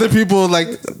charging other people like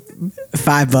 $5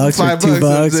 or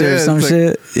 $2 or some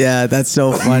shit. Yeah, that's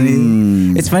so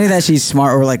funny. It's funny that she's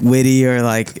smart or like witty or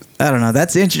like I don't know.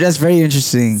 That's very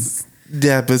interesting.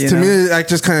 Yeah, but to me, like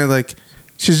just kind of like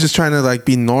she's just trying to like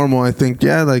be normal. I think.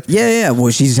 Yeah, like yeah. Well,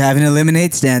 she's having a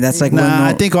lemonade stand. That's like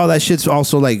I think all that shit's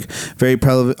also like very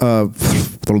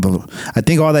I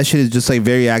think all that shit is just like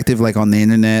very active like on the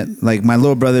internet. Like my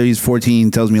little brother, he's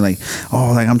 14, tells me like,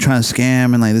 oh, like I'm trying to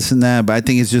scam and like this and that. But I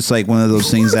think it's just like one of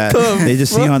those things that they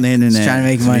just see on the internet. Just trying to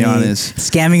make money. To be honest.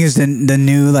 Scamming is the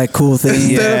new like cool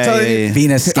thing. Yeah.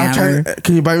 Being a scammer.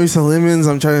 Can you buy me some lemons?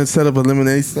 I'm trying to set up a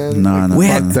lemonade stand. No.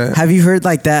 Have you heard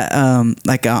like that?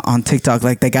 Like on TikTok,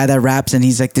 like the guy that raps and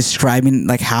he's like describing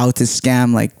like how to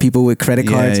scam like people with credit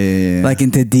cards, like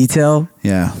into detail.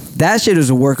 Yeah, that shit is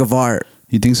a work of art.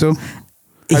 You think so?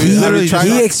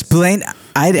 He explained.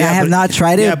 I have not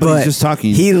tried it, but he's just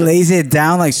talking. He lays it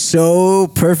down like so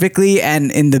perfectly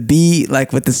and in the beat,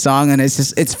 like with the song, and it's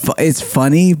just it's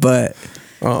funny, but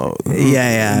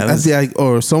that's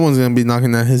or someone's gonna be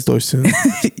knocking at his door soon.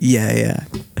 yeah.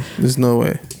 There's no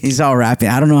way. He's all rapping.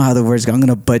 I don't know how the words go. I'm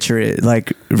gonna butcher it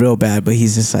like real bad, but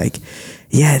he's just like,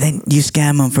 yeah. Then you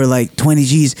scam them for like 20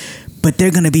 G's. But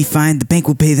they're gonna be fine. The bank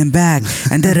will pay them back,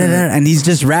 and and he's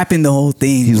just rapping the whole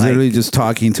thing. He's like, literally just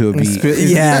talking to a beat.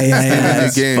 Yeah.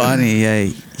 It's funny. Yeah,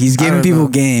 he's giving people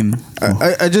game.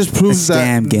 I just proves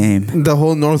that scam game. The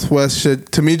whole Northwest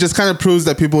shit to me just kind of proves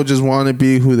that people just want to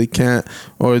be who they can't,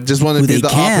 or just want to be the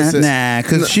opposite. Nah,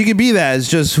 because she could be that. It's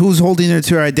just who's holding her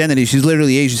to her identity. She's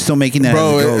literally Asian, still making that.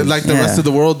 Bro, like the rest of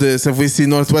the world is. If we see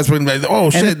Northwest, we're gonna be like, oh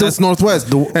shit, that's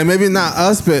Northwest. And maybe not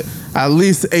us, but at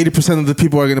least 80% of the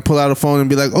people are gonna pull out a phone and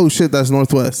be like, oh shit, that's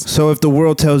Northwest. So if the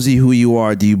world tells you who you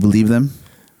are, do you believe them?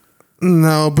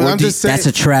 No, but I'm just saying that's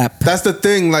a trap. That's the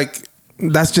thing. Like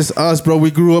that's just us, bro.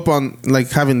 We grew up on like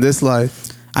having this life.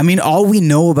 I mean, all we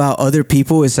know about other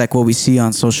people is like what we see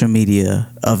on social media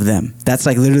of them. That's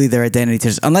like literally their identity.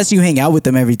 Unless you hang out with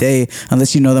them every day,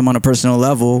 unless you know them on a personal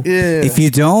level. Yeah. If you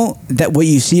don't, that what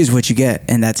you see is what you get,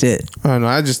 and that's it. I don't know.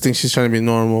 I just think she's trying to be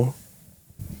normal.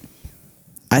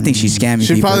 I think she's scamming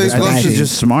She people. probably I think she's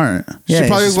just smart. Yeah, she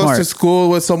probably she's goes smart. to school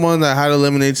with someone that had a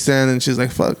lemonade stand, and she's like,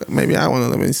 "Fuck, maybe I want a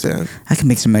lemonade stand." I can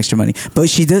make some extra money, but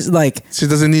she does like. She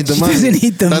doesn't need the She money. doesn't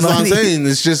need the That's money. what I'm saying.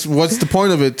 It's just, what's the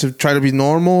point of it? To try to be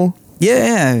normal?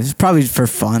 Yeah, it's probably for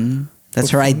fun. That's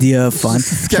her idea of fun.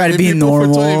 Try to be people for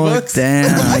normal. $20.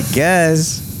 Damn, I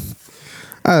guess.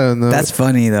 I don't know. That's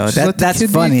funny though. Just let the That's kid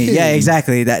be a funny. kid. Yeah,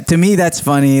 exactly. That to me, that's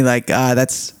funny. Like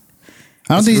that's.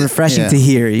 I don't It's think refreshing to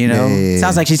hear. You know, Yeah.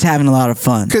 sounds like she's having a lot of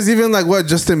fun. Because even like what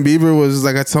Justin Bieber was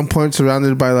like at some point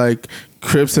surrounded by like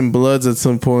Crips and Bloods at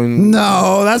some point.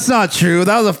 No, that's not true.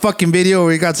 That was a fucking video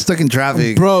where he got stuck in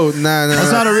traffic. Bro, nah.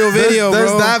 That's not a real video, There's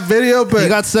bro. that video, but He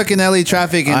got stuck in LA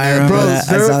traffic and I remember bro, that.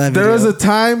 I saw that there was video. a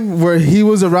time where he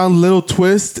was around Lil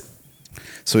Twist.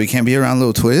 so he can't be around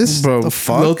Lil Twist? Bro, The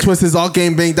fuck? Lil Twist is all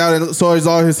game banged out, and so is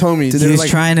all his homies. He was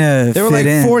trying to They were fit like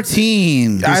in.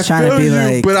 14. He's I trying to feel be you,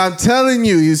 like- but I'm telling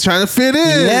you, he's trying to fit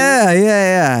in.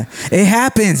 Yeah. It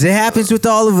happens. It happens with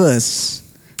all of us.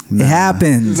 It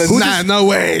happens. Nah, no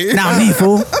way. Not me,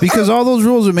 fool. Because all those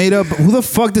rules are made up. Who the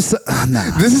fuck does?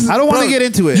 Nah. This is, I don't want bro, to get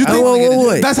into it. You I don't think, wanna get into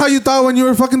it. That's how you thought when you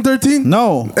were fucking 13?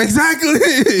 No. Exactly.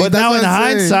 But That's now what in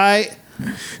I'm saying. hindsight,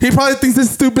 He probably thinks it's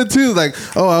stupid too. Like,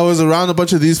 oh, I was around a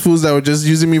bunch of these fools that were just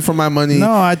using me for my money.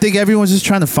 no, I think everyone's just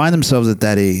trying to find themselves at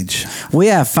that age. Well,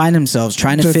 yeah, find themselves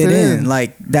trying to To fit fit in. in.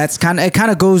 Like that's kind of it.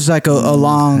 Kind of goes like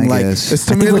along. I Like guess.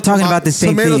 It's I think we're talking about the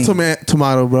same tomato, thing.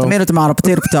 Tomato, bro. Tomato,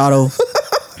 potato.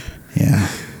 Yeah.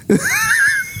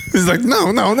 He's like,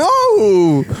 no.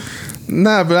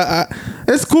 Nah, but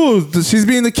it's cool. She's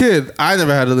being a kid. I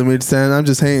never had a lemonade stand. I'm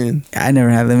just hating. I never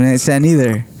had a lemonade stand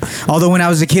either. Although when I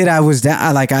was a kid, I was down.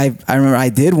 I remember I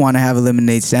did want to have a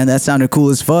lemonade stand. That sounded cool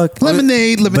as fuck.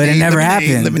 Lemonade. But it never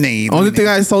happened. Lemonade. Only thing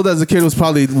I sold as a kid was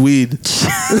probably weed.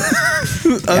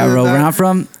 I rode where I'm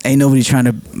from. Ain't nobody trying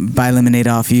to buy lemonade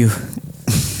off you.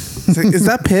 Is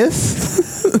that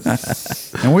piss?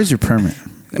 And where's your permit?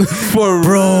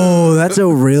 Bro, that's a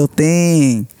real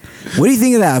thing. What do you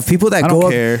think of that? People that I go don't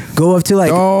up, care. go up to like,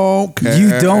 Don't care. you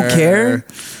don't care?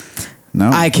 No.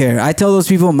 I care. I tell those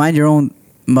people, mind your own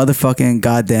motherfucking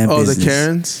goddamn Oh, business. the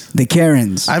Karens? The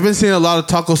Karens. I've been seeing a lot of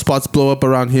taco spots blow up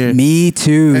around here. Me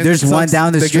too. And There's it one sucks.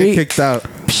 down the They street. get kicked out.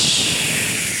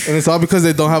 And it's all because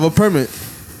they don't have a permit.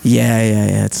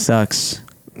 Yeah. It sucks.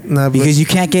 Nah, but Because you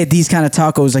can't get these kind of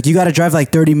tacos. Like you got to drive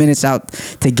like 30 minutes out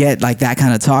to get like that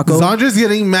kind of taco. Zandra's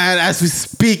getting mad as we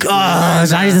speak.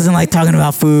 Zari doesn't like talking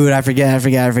about food. I forget.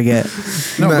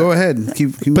 No, Nah. go ahead.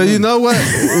 Keep But going. you know what?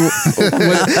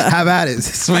 Have at it.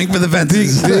 Swing for the do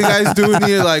fences. you guys do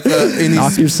any like any,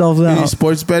 Knock yourself any out.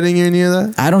 sports betting or any of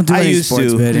that? I don't do I any used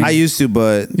sports to. betting. I used to,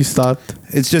 but You stopped.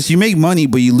 it's just you make money,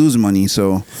 but you lose money.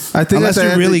 So I think unless at the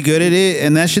you're end really it- good at it,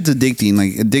 and that shit's addicting.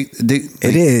 Like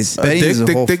It is. Betting is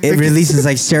a whole. It releases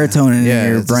like serotonin Yeah, in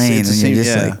your it's the brain, same- and you're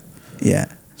it's just the like, yeah.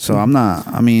 So I'm not.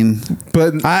 I mean,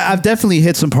 But I've definitely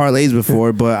hit some parlays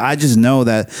before, but I just know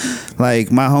that, like,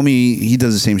 my homie, he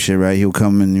does the same shit, right? He'll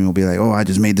come and he'll be like, "Oh, I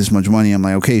just made this much money." I'm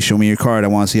like, "Okay, show me your card. I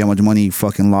want to see how much money you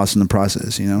fucking lost in the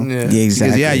process." You know? Yeah. Yeah, exactly.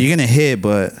 Because yeah, you're gonna hit,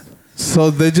 but so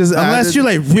they just unless added- you're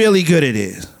like really good at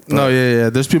it. No,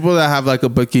 yeah. There's people that have like a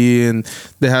bookie and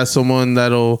they have someone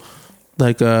that'll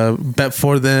like bet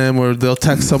for them, or they'll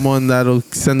text someone that'll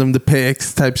send them the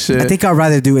pics type shit. I think I'd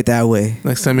rather do it that way.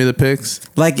 like send me the pics.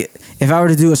 Like if I were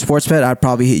to do a sports bet, I'd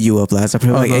probably hit you up, Laz. I'd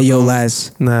probably Oh, like, hey, no, yo, no.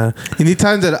 Laz. Nah.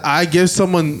 Anytime that I give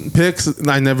someone pics,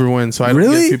 I never win. So I don't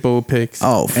Really? give people pics.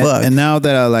 Oh fuck. And now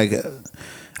that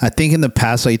I think in the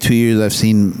past like 2 years, I've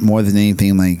seen more than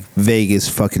anything like Vegas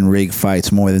fucking rig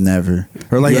fights more than ever,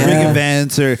 or like Yeah. rig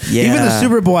events, or Yeah. even the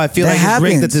Super Bowl. I feel That like it's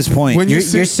rigged happens. at this point. When you You're,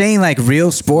 see- you're saying like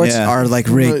real sports Yeah. are like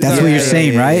rigged. That's Yeah, what you're yeah,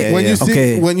 saying, yeah, right? yeah, when yeah. you see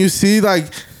Okay. when you see like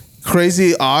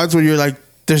crazy odds where you're like,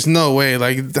 there's no way.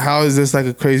 Like, how is this like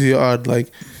a crazy odd?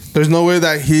 Like, there's no way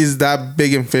that he's that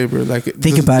big in favor. Like,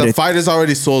 about the it. fight is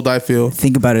already sold. I feel.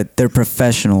 Think about it. They're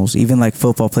professionals. Even like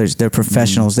football players, they're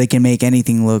professionals. They can make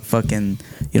anything look fucking.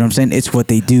 You know what I'm saying? It's what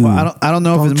they do. Well, I don't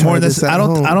know Don't if it's try more. this at I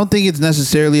home. don't think it's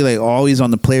necessarily like always on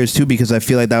the players too, because I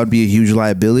feel like that would be a huge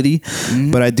liability.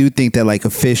 But I do think that like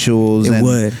officials, It and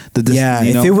would. yeah,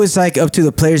 if it was like up to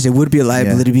the players, it would be a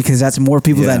liability because that's more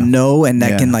people Yeah. that know and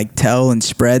that Yeah. can like tell and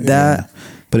spread that.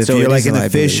 But if So you're it like is a an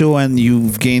liability. official and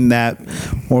you've gained that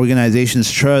organization's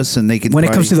trust, and they can When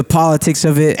it comes to the politics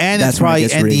of it, and that's it's when it probably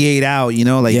gets rigged. NDA'd out, you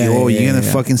know, like Yeah, oh, yeah, you're gonna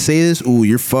yeah. fucking say this? Ooh,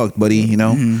 you're fucked, buddy. You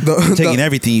know, I'm taking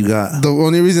everything you got. The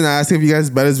only reason I asked if you guys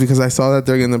bet is because I saw that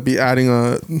they're gonna be adding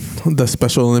the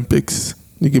Special Olympics.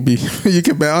 You could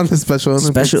bet on the Special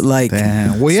Olympics. Special like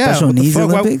Damn. Well, yeah. special what the needs fuck?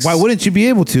 Olympics. Why wouldn't you be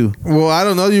able to Well, I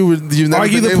don't know. You've never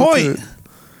argue been the able point? to.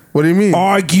 What do you mean?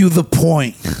 Argue the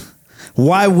point.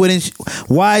 Why wouldn't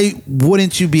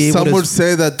you be able Some to? would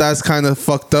say that that's kind of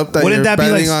fucked up. That Wouldn't you're that be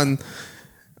betting like- on.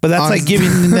 But that's on like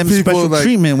giving them people, special like-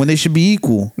 treatment when they should be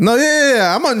equal. No,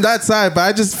 yeah. I'm on that side, but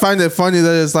I just find it funny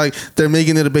that it's like they're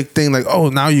making it a big thing. Like, oh,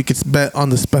 now you can bet on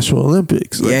the Special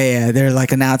Olympics. Like, yeah, they're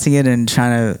like announcing it and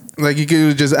trying to. like you could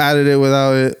have just added it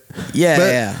without it. Yeah, But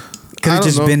yeah. Could I have don't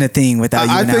just know. been a thing without you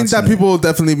I think announcing that people will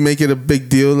definitely make it a big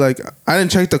deal. Like, I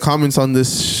didn't check the comments on this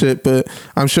shit, but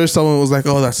I'm sure someone was like,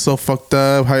 "Oh, that's so fucked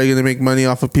up. How are you gonna make money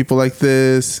off of people like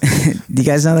this?" it. Do you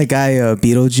guys know that guy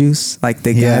Beetlejuice? Like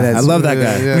the guy Yeah, that's I love that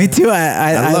guy. Yeah. Me too.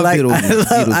 I love like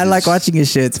Beetlejuice. I like watching his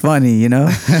shit. It's funny, you know.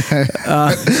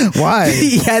 Why?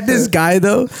 He had this guy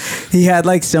though. He had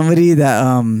like somebody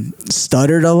that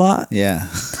stuttered a lot, Yeah.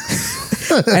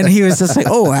 and he was just like,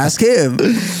 "Oh, ask him."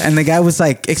 And the guy was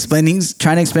like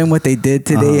trying to explain what they did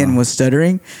today, and was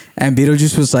stuttering. And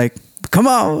Beetlejuice was like, "Come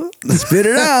on, spit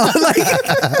it out!"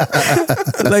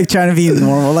 like trying to be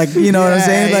normal, like you know what I'm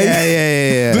saying? Like,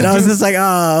 yeah. And I was just like,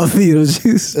 "Oh,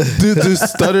 Beetlejuice." Do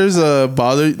stutters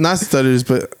bother you? Not stutters,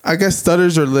 but I guess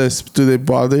stutters or lisp. Do they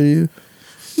bother you?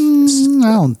 I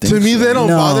don't think. To me, they don't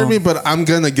No. bother me, but I'm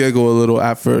gonna giggle a little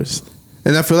at first,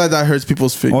 and I feel like that hurts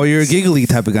people's feelings. Oh, you're a giggly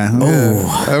type of guy, huh?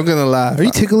 Yeah. I'm gonna laugh. Are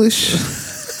you ticklish?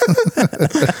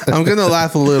 I'm gonna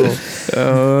laugh a little.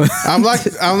 I'm like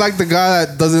the guy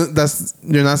that's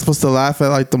you're not supposed to laugh at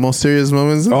like the most serious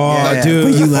moments. Oh,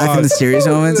 dude. But you laugh in the serious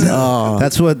moments. Oh,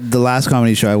 That's what the last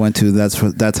comedy show I went to. That's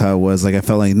how it was. Like I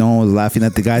felt like no one was laughing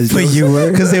at the guys. But you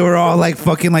were? because they were all like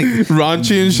fucking like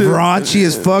Raunchy and shit. raunchy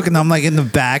as fuck, and I'm like in the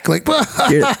back like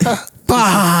You're- just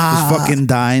fucking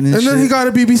dying and, And shit. then he got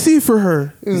a BBC for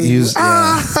her. He was-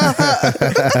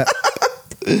 yeah.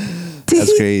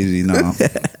 That's crazy. No.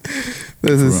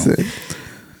 This is sick.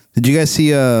 Did you guys see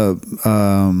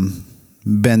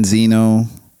Benzino,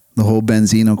 the whole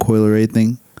Benzino Coil Ray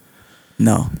thing?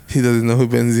 no, He doesn't know who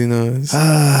Benzino is. Do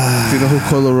you know who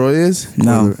Coil Roy is?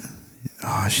 no,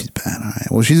 Oh, she's bad. All right.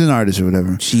 Well, she's an artist or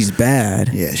whatever. she's bad.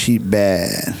 Yeah, she's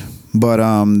bad. But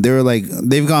they were like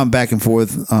they've gone back and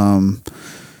forth on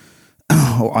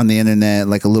the internet,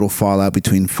 like a little fallout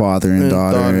between father and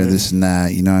daughter, this and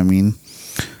that. You know what I mean?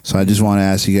 So I just want to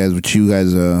ask you guys what you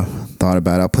guys thought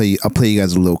about it. I'll play you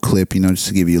guys a little clip, you know, just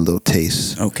to give you a little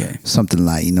taste. Okay. Something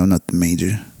light, you know, nothing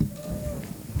major.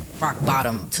 Rock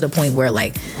bottom to the point where,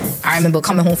 like, I remember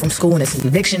coming home from school and this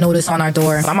eviction notice on our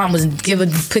door. My mom was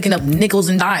picking up nickels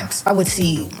and dimes. I would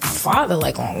see my father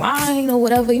like online or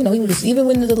whatever, you know, he was even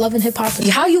with the Love and Hip Hop.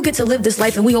 How you get to live this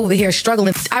life and we over here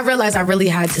struggling? I realized I really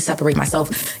had to separate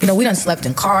myself. You know, we done slept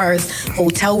in cars,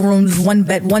 hotel rooms,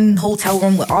 one hotel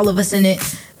room with all of us in it.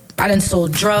 I done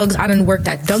sold drugs. I done worked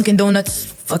at Dunkin' Donuts,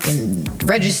 fucking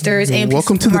registers, AMP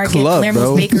Welcome to the Supermarket, club, Lambert's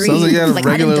bro. Bakery. Sounds like you had a I done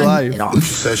regular done life. it all. She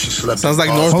said she slept. Sounds like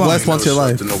in cars. Northwest She wants your never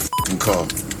life. slept in no fucking car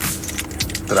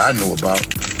that I knew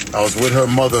about. I was with her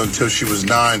mother until she was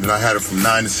 9, and I had her from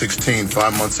 9 to 16,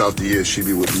 5 months out the year. She'd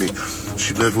be with me.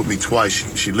 She lived with me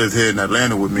twice. She lived here in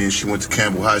Atlanta with me, and she went to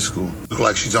Campbell High School. Looked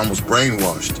like she's almost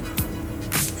brainwashed.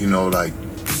 You know, like,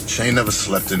 she ain't never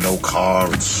slept in no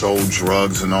car and sold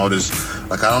drugs and all this.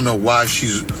 Like, I don't know why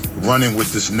she's running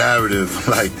with this narrative.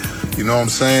 Like, you know what I'm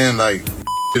saying? Like,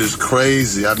 it is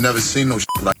crazy. I've never seen no shit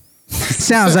like.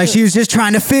 Sounds like she was just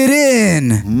trying to fit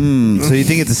in. So you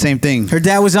think it's the same thing? Her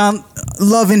dad was on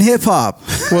Love and Hip Hop.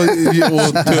 Well, dude,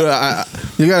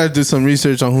 you gotta do some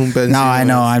research on whom Benzino. No, I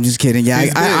know. I'm just kidding. Yeah, He's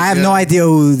big, I have yeah. no idea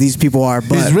who these people are.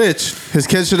 But He's rich. His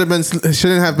kids shouldn't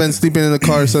have been sleeping in the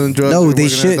car selling drugs. no, or they working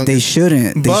at should. Dunkin'. They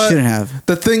shouldn't. They But shouldn't have.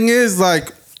 The thing is,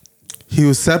 like, he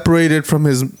was separated from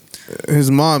his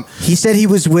mom. He said he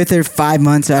was with her 5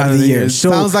 months out of the year.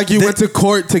 So Sounds like you went to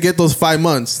court to get those 5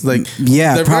 months. Like,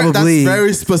 Yeah, they're probably. That's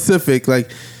very specific.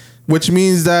 Like, which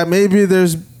means that maybe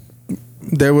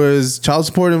there was child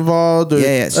support involved or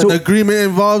Yeah. an So- agreement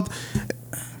involved,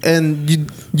 and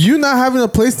you not having a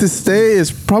place to stay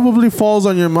is probably falls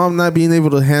on your mom not being able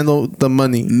to handle the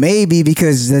money. maybe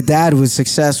because the dad was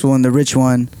successful and the rich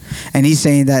one, and he's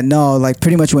saying that no, like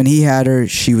pretty much when he had her,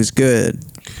 she was good.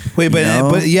 Wait, but You know?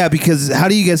 but yeah, because how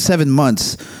do you get 7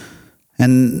 months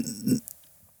and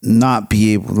not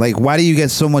be able? Like, why do you get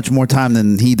so much more time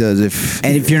than he does? If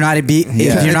And if you're not Yeah.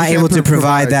 if you're not able to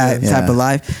provide that yeah. type of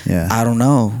life, Yeah. I don't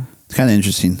know. It's kind of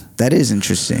interesting. That is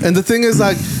interesting. And the thing is,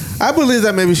 like, I believe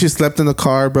that maybe she slept in the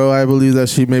car, bro. I believe that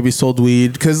she maybe sold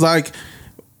weed. Because, like,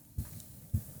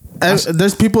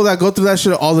 there's people that go through that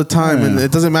shit all the time. And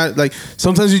it doesn't matter. Like,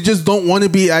 sometimes you just don't want to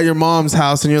be at your mom's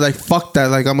house. And you're like, fuck that.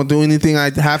 Like, I'm going to do anything I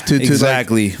have to.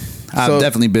 Exactly. Like, I've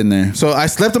definitely been there. So I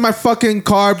slept in my fucking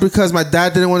car because my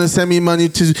dad didn't want to send me money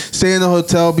to stay in the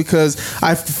hotel because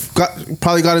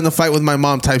probably got in a fight with my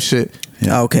mom type shit.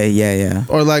 Yeah. Okay, yeah.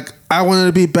 Or like, I wanted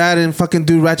to be bad and fucking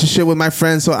do ratchet shit with my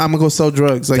friends, so I'm gonna go sell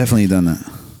drugs. Like, definitely done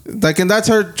that. Like, and that's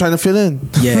her trying to fit in.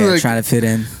 Yeah, like, trying to fit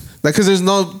in. Like, because there's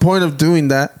no point of doing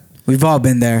that. We've all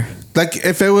been there. Like,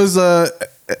 if it was, I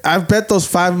bet those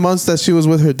 5 months that she was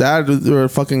with her dad were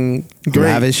fucking great.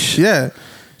 Lavish. Yeah.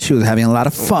 She was having a lot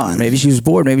of fun. Maybe she was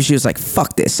bored. Maybe she was like,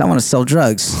 fuck this. I want to sell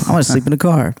drugs. I want to sleep in the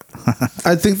car.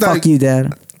 I think that. Fuck you,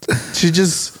 Dad. She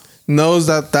just knows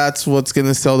that that's what's going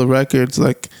to sell the records.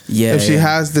 Like, if she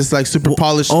has this, like, super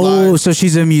polished life. So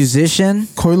she's a musician?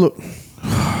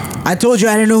 I told you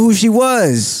I didn't know who she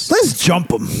was. Let's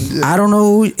jump him. I don't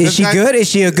know. Is she good? Is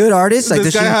she a good artist? Like,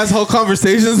 this guy has whole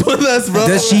conversations with us, bro.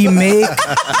 Does she make...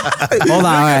 Hold on,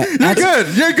 all right.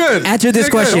 You're good. Answer this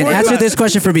question. Answer this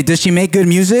question for me. Does she make good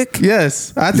music?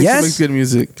 Yes. I think she makes good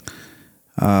music.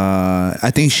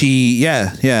 I think she,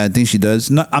 I think she does.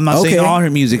 No, I'm not saying all her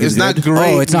music is not good.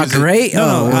 great. Oh, it's not great?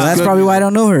 No, well, that's probably why I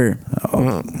don't know her.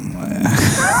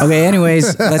 Okay,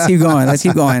 anyways, let's keep going.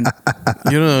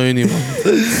 You don't know anyone.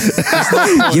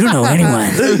 You don't know anyone.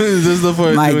 There's no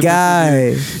point. My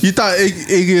guy. You thought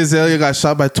Iggy Azalea got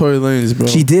shot by Tory Lanez, bro.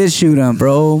 She did shoot him,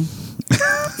 bro.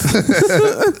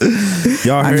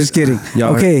 I'm just kidding.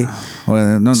 Okay.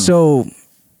 No. So...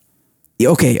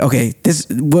 Okay. This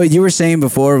what you were saying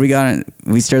before we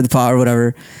stirred the pot or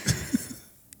whatever.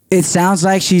 It sounds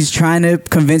like she's trying to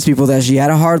convince people that she had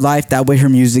a hard life. That way, her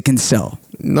music can sell.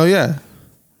 No, yeah,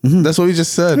 that's what we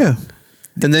just said. Yeah,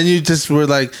 and then you just were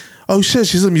like, "Oh shit,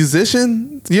 she's a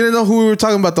musician." You didn't know who we were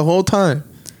talking about the whole time.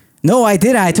 No, I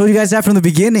did. I told you guys that from the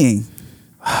beginning.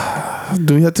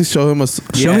 Do we have to show him a?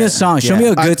 Show me a song. Show me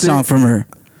a good song from her.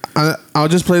 I'll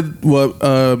just play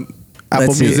what.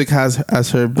 Apple Music has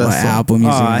as her best song. Apple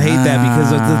Music. Oh, I hate that because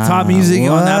the top music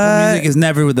on Apple Music is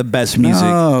never the best music.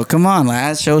 Oh, come on,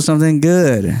 lads. Show something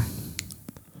good.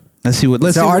 Let's see what.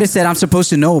 It's an artist that I'm supposed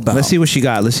to know about. Let's see what she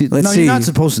got. Let's see. You're not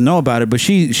supposed to know about it, but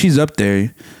she's up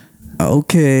there.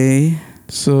 Okay.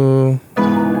 So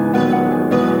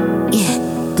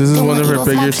this is one of her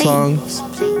bigger songs.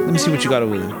 Let me see what you got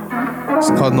over there. It's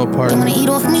called No Party. Wanna eat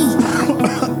off me?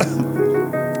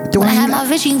 When I had my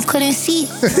vision, you couldn't see.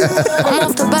 I'm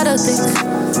off the better things.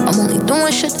 I'm only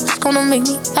doing shit that's gonna make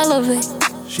me elevate.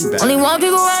 Only one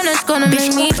people around that's gonna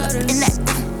make me better.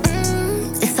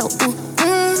 It's so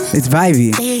It's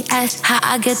vibey. They ask how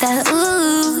I get that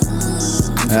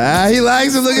He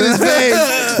likes it. Look at his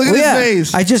face. Look at his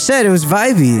face. I just said it was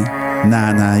vibey.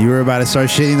 Nah. You were about to start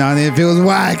shitting on it if it was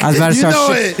whack. I was about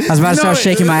to start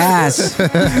shaking my ass.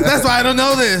 That's why I don't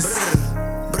know this.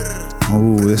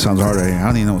 Oh, this sounds hard right here. I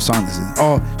don't even know what song this is.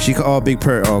 Oh, Big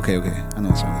Purr. Oh, okay. I know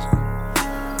what song this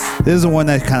is. This is the one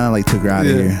that kind of like took her out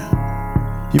of here.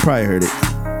 You probably heard it.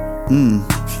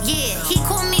 Yeah, he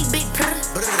called me Big Purr.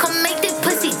 Come make that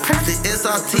pussy purr. The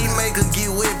SRT maker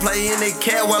get wet, play in that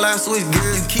cat while I switch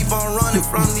gears. You keep on running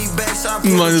from these back shots.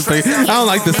 I don't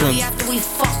like this one.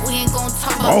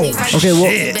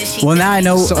 Well, now I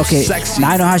know.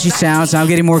 Now I know how she sounds. Now I'm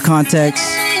getting more context.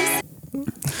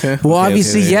 Okay. Well,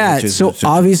 obviously,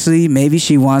 obviously, maybe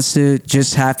she wants to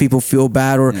just have people feel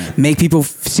bad or make people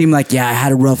seem like, I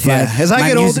had a rough life. As I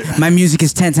get older, my music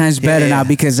is 10 times better now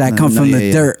because I come from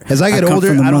the dirt. As I get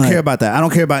older, I don't care about that. I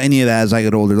don't care about any of that as I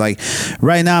get older. Like,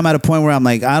 right now, I'm at a point where I'm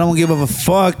like, I don't give a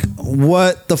fuck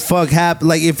what the fuck happened.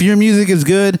 Like, if your music is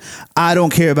good, I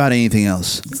don't care about anything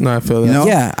else. No, I feel that. You know?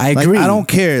 Yeah, I agree. I don't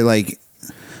care. Like,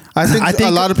 I think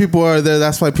a lot of people are there.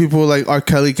 That's why people like R.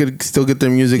 Kelly could still get their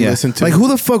music listened to. Like, who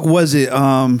the fuck was it?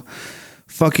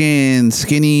 Fucking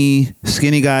skinny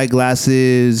guy,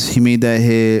 glasses. He made that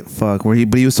hit. Fuck, but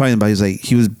he was talking about.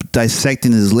 He was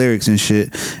dissecting his lyrics and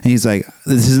shit. And he's like,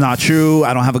 "This is not true.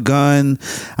 I don't have a gun.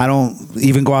 I don't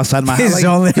even go outside my house." His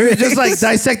own lyrics. Just like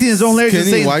dissecting his own lyrics.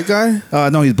 Skinny white guy?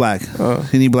 No, he's black.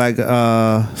 Skinny black.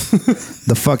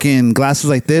 The fucking glasses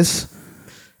like this.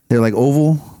 They're like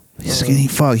oval. He's skinny.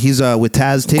 Fuck. He's with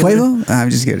Taz Taylor. Quavo? I'm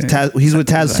just kidding. He's with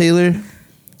Taz Taylor.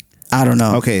 I don't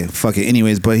know. Okay, fuck it.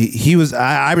 Anyways, but he was.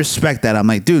 I respect that. I'm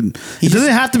like, dude, it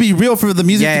doesn't have to be real for the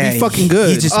music to be fucking good.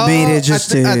 He just made it just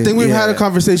to. I think we've had a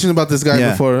conversation about this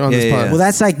guy before on this pod. Well,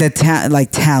 that's like the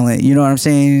talent. You know what I'm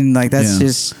saying? Like that's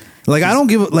just. Like I don't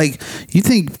give a, like you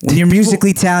think when you're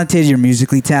musically talented, you're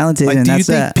musically talented. Like, and do you that's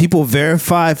think that. people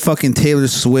verify fucking Taylor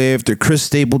Swift or Chris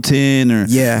Stapleton or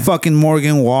fucking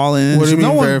Morgan Wallen? What do you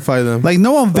mean one, verify them? Like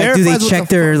no one Like, verifies. do they check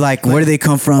their like where do they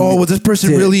come from? Oh, was this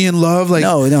person really in love? Like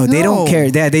no, they don't care.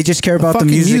 They just care about the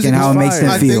music and how it makes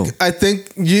them feel. I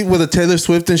think you, with a Taylor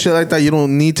Swift and shit like that, you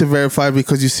don't need to verify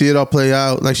because you see it all play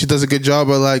out. Like she does a good job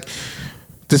of like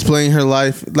displaying her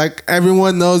life. Like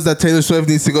everyone knows that Taylor Swift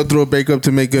needs to go through a breakup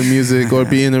to make good music or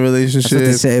be in a relationship. That's what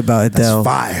they say about Adele.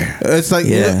 That's fire. It's like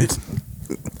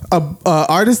a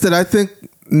artist that I think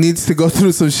needs to go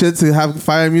through some shit to have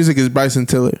fire music is Bryson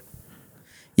Tiller.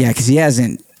 Yeah, because he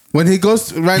hasn't. When he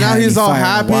goes right now, he's all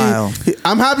happy.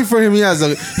 I'm happy for him. He has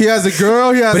a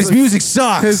girl. He has, but his music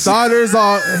sucks. His daughter's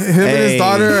all and his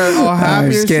daughter are all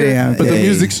happy. And shit, but the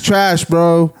music's trash,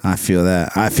 bro. I feel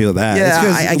that.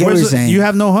 Yeah, I get what you're saying. You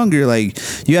have no hunger. Like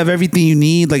you have everything you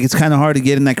need. Like it's kind of hard to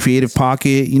get in that creative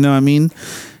pocket. You know what I mean?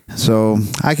 So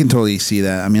I can totally see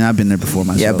that. I mean, I've been there before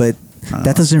myself. Yeah, but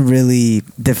that doesn't really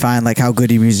define like how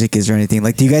good your music is or anything.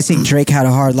 Like, do you guys think Drake had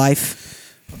a hard life?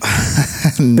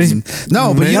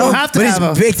 No, but you don't have to.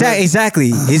 But have exactly.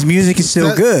 His music is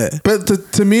still good. But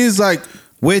to me, it's like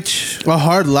a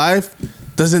hard life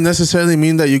doesn't necessarily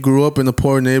mean that you grew up in a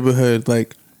poor neighborhood.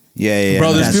 Like, yeah.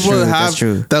 Bro, there's people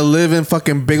that live in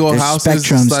fucking big old houses.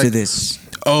 Spectrums like, to this.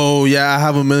 Oh yeah, I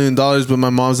have $1 million, but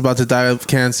my mom's about to die of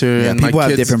cancer. Yeah, and people my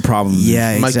have kids, different problems.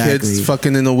 Yeah, my exactly. kid's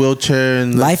fucking in a wheelchair,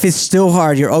 and life is still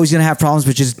hard. You're always gonna have problems,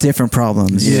 but just different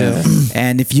problems. Yeah.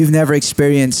 And if you've never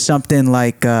experienced something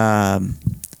like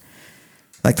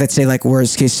let's say like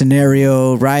worst case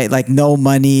scenario, right? Like no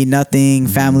money, nothing,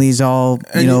 family's all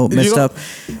messed up,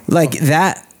 like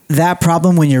that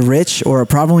problem when you're rich, or a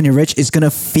problem when you're rich, is gonna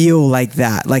feel like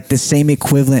that, like the same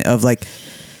equivalent of like.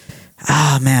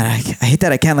 Ah, man, I hate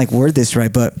that I can't like word this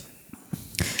right, but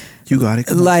you got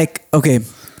it. Like, okay,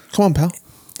 come on, pal.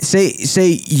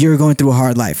 Say you're going through a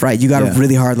hard life, right? You got a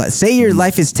really hard life. Say your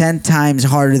life is 10 times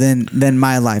harder than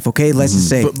my life. Okay, let's just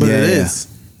say, but it is.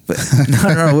 But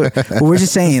no, we're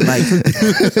just saying like.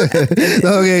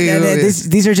 Okay.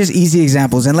 These are just easy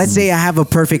examples, and let's say I have a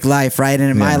perfect life, right?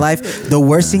 And in my life, the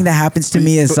worst thing that happens to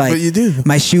me is like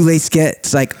my shoelace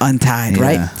gets like untied,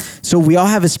 right? So we all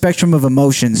have a spectrum of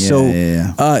emotions.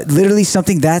 Literally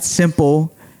something that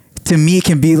simple to me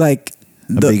can be like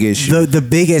big issue. The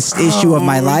biggest issue of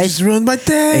my life. Just ruined my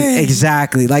day.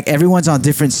 Exactly. Like everyone's on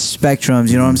different spectrums.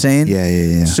 You know what I'm saying?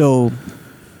 Yeah. So.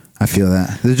 I feel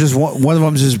that. There's just one of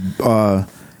them just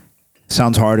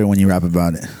sounds harder when you rap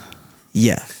about it.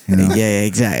 Yeah. You know? Yeah,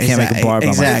 exactly. Can't make a bar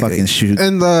about my fucking shoot.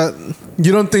 And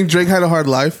you don't think Drake had a hard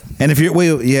life? And if you're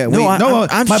I'm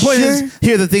my point sure. is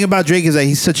here. The thing about Drake is that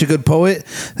he's such a good poet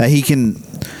that he can,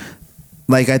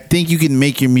 like, I think you can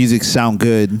make your music sound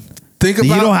good. You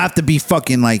don't have to be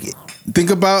fucking like. Think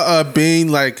about being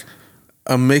like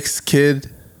a mixed kid.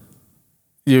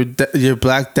 Your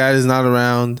black dad is not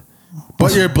around.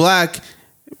 But you're black,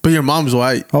 but your mom's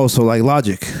white. Oh, so like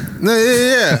Logic. No,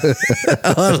 yeah.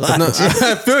 No,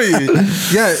 I feel you.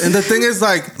 Yeah, and the thing is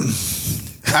like,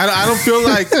 I don't feel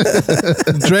like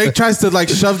Drake tries to like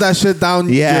shove that shit down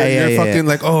your fucking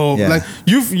like like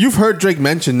you've heard Drake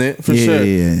mention it for sure.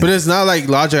 Yeah. But it's not like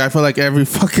Logic. I feel like every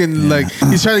fucking like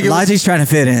he's trying to give Logic's trying to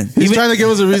fit in. He's trying to give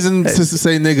us a reason to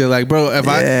say nigga. Like, bro, if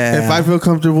I feel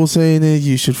comfortable saying it,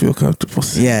 you should feel comfortable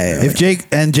saying it.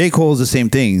 If J. Cole's the same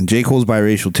thing. J. Cole's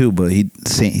biracial too, but he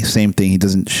same thing. He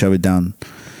doesn't shove it down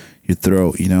your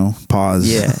throat, you know. Pause.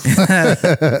 Yeah.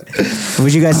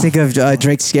 What'd you guys think of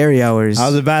Drake's Scary Hours? I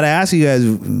was about to ask you guys.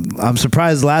 I'm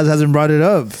surprised Laz hasn't brought it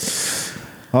up.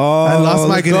 Oh, I lost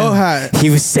my go hat. He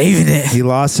was saving it. He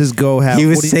lost his go hat. He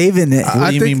was saving it. What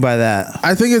do you mean by that?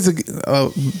 I think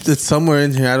it's somewhere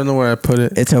in here. I don't know where I put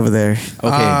it. It's over there.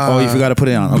 Okay. You forgot to put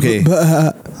it on. Okay. Who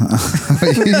has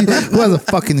a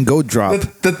fucking goat drop?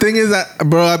 The thing is that,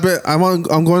 bro,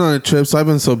 I'm going on a trip, so I've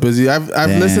been so busy. I've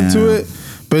listened to it,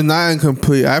 but not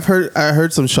incomplete. I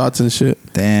heard some shots and shit.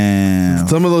 Damn.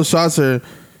 Some of those shots are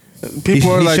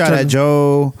people are like shot at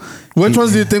Joe. Which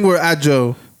ones do you think were at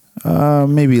Joe?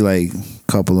 Maybe like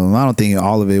a couple of them. I don't think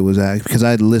all of it was at, because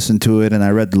I listened to it and I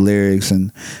read the lyrics,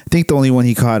 and I think the only one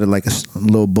he caught like a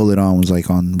little bullet on was like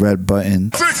on Red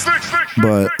Button.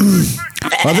 But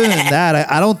other than that,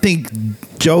 I don't think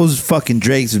Joe's fucking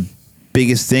Drake's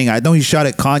biggest thing. I know he shot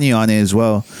at Kanye on it as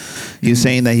well. He was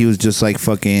saying that he was just like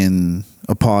fucking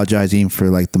apologizing for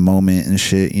like the moment and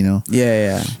shit, you know.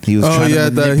 Yeah. He was trying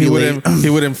to manipulate. He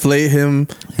would inflate him,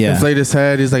 inflate his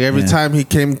head. He's like, every time he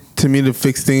came to me to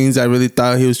fix things, I really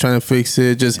thought he was trying to fix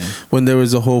it. Just when there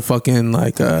was a whole fucking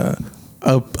like an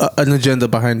agenda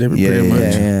behind it, pretty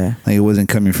much. Like it wasn't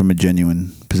coming from a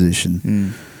genuine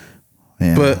position.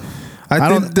 Yeah. But I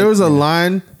think there was a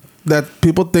line that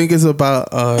people think is about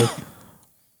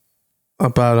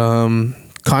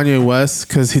Kanye West,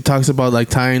 because he talks about like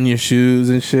tying your shoes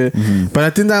and shit. But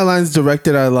I think that line's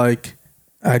directed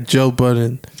at Joe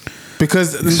Budden,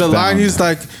 because in the line he's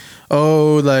like,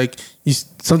 oh, like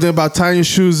something about tying your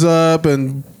shoes up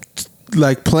and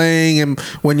like playing, and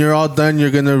when you're all done,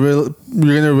 you're gonna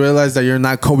realize that you're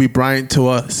not Kobe Bryant to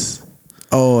us.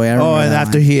 Oh, yeah. Oh, and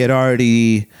after he had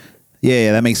already,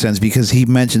 yeah, that makes sense, because he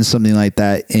mentioned something like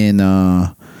that in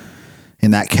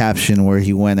that caption where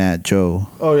he went at Joe.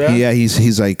 Oh yeah. Yeah,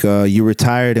 he's like, you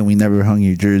retired and we never hung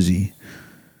your jersey.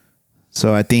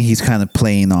 So I think he's kind of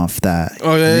playing off that.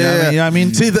 Oh yeah, yeah. You know what I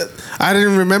mean? See, I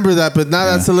didn't remember that, but now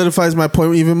that solidifies my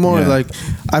point even more. Yeah. Like,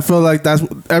 I feel like that's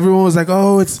everyone was like,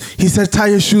 oh, he said tie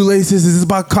your shoelaces. This is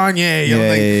about Kanye.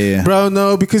 I'm like, bro,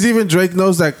 no, because even Drake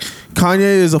knows that Kanye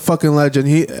is a fucking legend.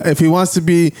 If he wants to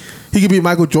be, he could be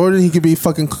Michael Jordan. He could be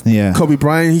fucking Kobe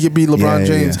Bryant. He could be LeBron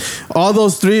James. Yeah. All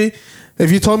those three.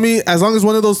 If you told me, as long as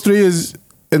one of those three is,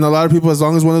 and a lot of people, as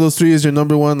long as one of those three is your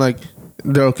number one, like,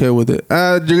 they're okay with it.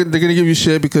 They're gonna give you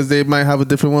shit because they might have a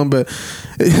different one, but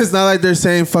it's not like they're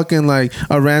saying fucking like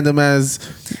a random ass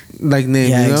like name.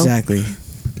 Yeah, you know? Exactly.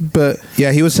 But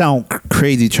yeah, he would sound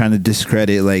crazy trying to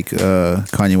discredit like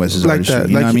Kanye West's like artistry. that.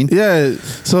 You know what I mean? Yeah.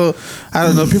 So I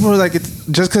don't know. People are like,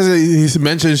 just because he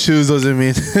mentioned shoes doesn't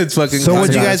mean it's fucking. So what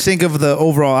do you guys think of the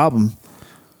overall album?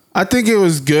 I think it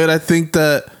was good. I think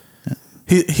that.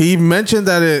 He mentioned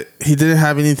that he didn't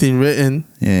have anything written.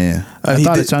 Yeah, I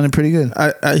thought it sounded pretty good.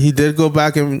 He did go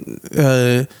back and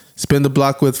spin the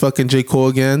block with fucking J. Cole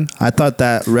again. I thought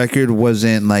that record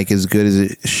wasn't like as good as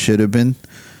it should have been.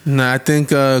 Nah, I think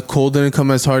Cole didn't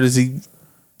come as hard as he.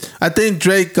 I think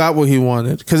Drake got what he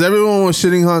wanted, because everyone was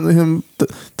shitting on him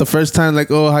the first time, like,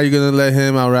 oh, how you gonna let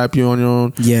him out rap you on your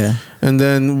own? Yeah. And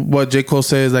then what J. Cole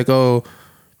says, like, oh,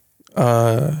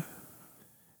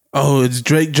 it's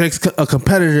Drake. Drake's a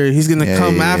competitor. He's gonna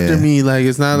come after me. Like,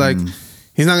 it's not like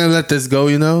he's not gonna let this go.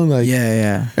 You know, like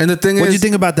yeah. And the thing what is, do you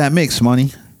think about that mix,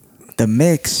 Money? The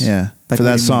mix, yeah, like for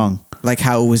that song, like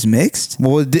how it was mixed.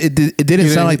 Well, it didn't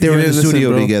sound like they were in the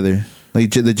studio together. Like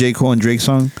the J. Cole and Drake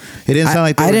song, it didn't sound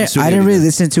like they were in the studio. I didn't really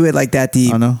listen to it like that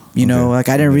deep. Oh, no? You know, like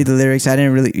I didn't read the lyrics. I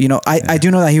didn't really, I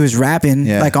do know that he was rapping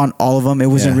like on all of them. It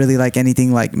wasn't really like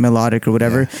anything like melodic or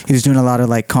whatever. He was doing a lot of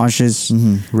like conscious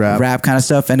rap kind of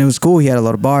stuff, and it was cool. He had a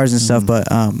lot of bars and stuff, but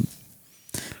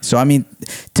so I mean,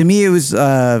 to me it was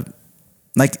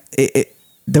like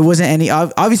there wasn't any.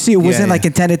 Obviously, it wasn't like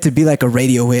intended to be like a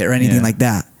radio hit or anything like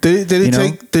that. Did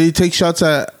he take shots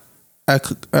at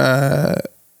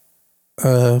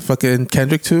fucking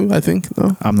Kendrick too? I think.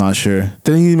 No, I'm not sure.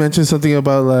 Didn't he mention something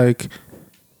about like?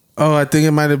 Oh, I think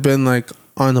it might have been like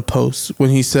on the post when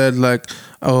he said like,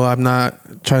 "Oh, I'm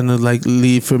not trying to like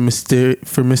leave for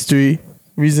mystery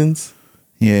reasons."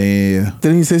 Yeah.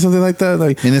 Didn't he say something like that?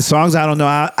 Like in the songs, I don't know.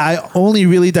 I only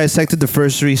really dissected the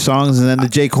first 3 songs, and then the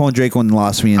J. Cole and Drake one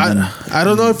lost me. And I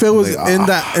don't know if it was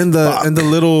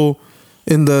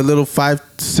in the little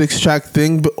 5-6 track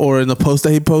thing, or in the post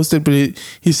that he posted, but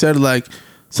he said like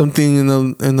something in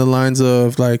the lines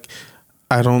of like,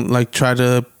 I don't like try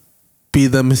to be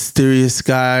the mysterious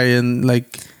guy, and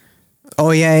like,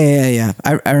 oh yeah.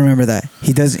 I remember that.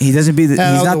 He doesn't be he's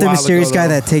not the mysterious guy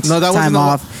that takes time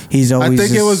off. He's always. I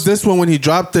think it was this one when he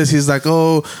dropped this. He's like,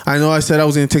 oh, I know I said I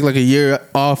was gonna take like a year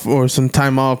off or some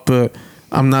time off, but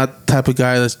I'm not the type of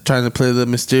guy that's trying to play the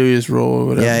mysterious role or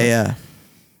whatever. Yeah.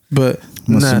 But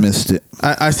must have missed it.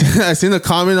 I seen a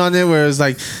comment on it where it's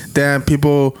like, damn,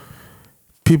 people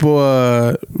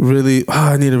really. Oh,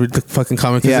 I need to read the fucking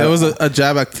comment because it was a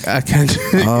jab at Kendrick.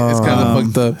 It's kind of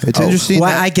fucked up. It's interesting.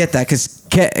 Well, I get that because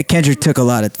Kendrick took a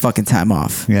lot of fucking time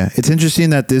off. Yeah, it's interesting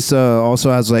that this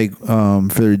also has like for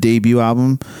their debut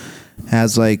album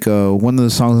has like one of the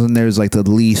songs in there is like the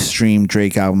least streamed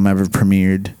Drake album ever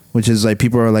premiered. Which is like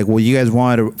people are like, well, you guys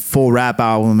wanted a full rap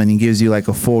album, and he gives you like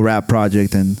a full rap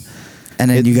project, and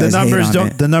then you guys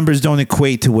the numbers don't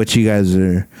equate to what you guys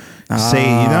are saying.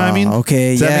 You know what I mean?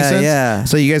 Okay, does that make sense? Yeah.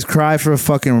 So you guys cry for a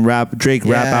fucking Drake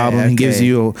rap album. He gives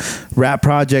you a rap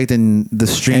project, and the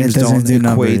streams don't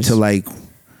equate to like.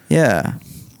 Yeah.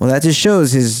 Well, that just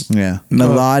shows his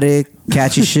melodic,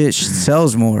 catchy shit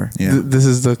sells more. Yeah. This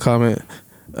is the comment.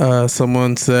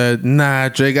 Someone said, nah,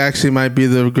 Drake actually might be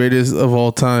the greatest of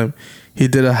all time. He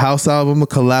did a house album, a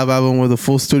collab album with a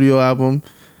full studio album,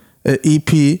 an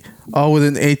EP, all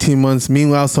within 18 months.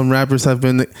 Meanwhile, some rappers have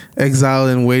been exiled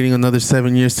and waiting another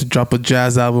 7 years to drop a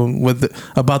jazz album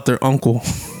about their uncle.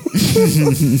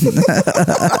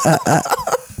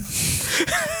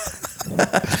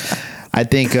 I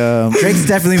think Drake's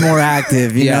definitely more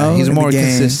active, you know? He's more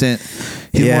consistent.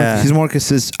 He's more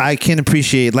consistent. I can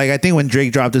appreciate. Like I think when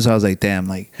Drake dropped this, I was like, damn.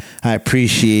 Like I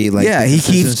appreciate. Like he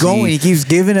keeps going. He keeps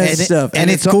giving us stuff, and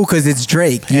it's cool because it's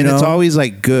Drake. You know? It's always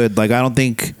like good. Like I don't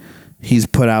think he's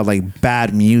put out like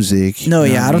bad music. No,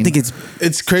 yeah, I don't think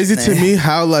it's crazy to me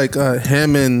how like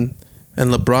him and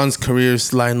LeBron's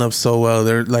careers line up so well.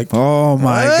 They're like, oh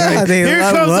my god, here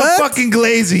comes the fucking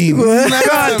glazing.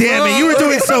 God damn it, you were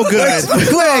doing so good.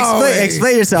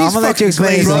 Explain yourself. I'm gonna let you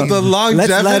explain. Bro, the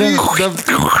longevity,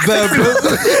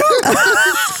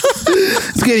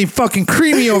 it's getting fucking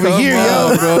creamy over here,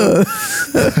 bro.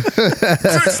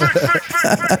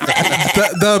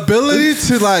 the ability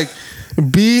to like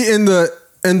be in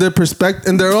their perspective,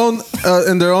 in their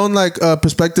own like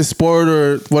perspective sport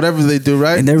or whatever they do,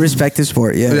 right? In their respective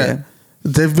sport, yeah.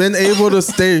 They've been able to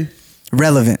stay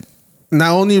relevant.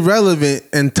 Not only relevant,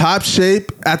 in top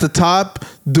shape, at the top,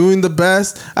 doing the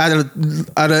best at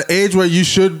an age where you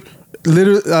should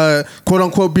literally quote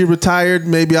unquote be retired,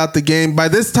 maybe out the game. By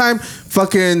this time,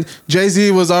 fucking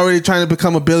Jay-Z was already trying to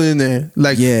become a billionaire.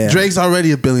 Like Drake's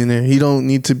already a billionaire. He don't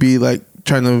need to be like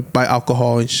trying to buy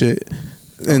alcohol and shit.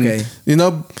 And you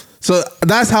know, so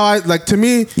that's how I like. To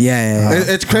me,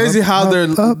 it's crazy how they're.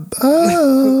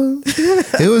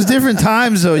 It was different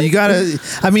times though. You gotta.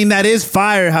 I mean, that is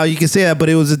fire how you can say that, but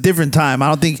it was a different time. I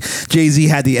don't think Jay-Z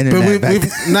had the internet. But back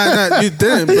then. you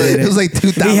didn't. But it was like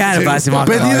 2000. He had a basketball.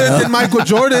 But neither did Michael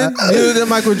Jordan.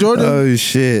 Oh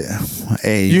shit!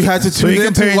 Hey, you had to tune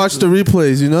in to watch the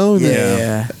replays. You know.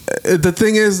 Yeah. The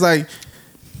thing is, like,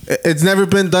 it's never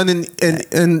been done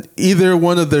in either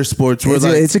one of their sports.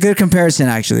 It's a good comparison,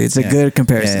 actually. It's a good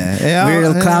comparison. We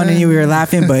were clowning you, we were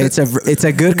laughing, but it's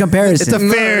a good comparison. It's a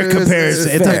fair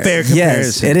comparison. It's a fair comparison.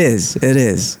 Yes, it is. It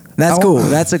is. That's cool.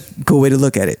 That's a cool way to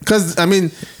look at it. Because I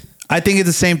mean, I think it's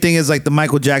the same thing as like the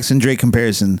Michael Jackson Drake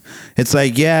comparison. It's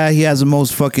like, yeah, he has the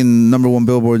most fucking #1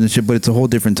 billboards and shit, but it's a whole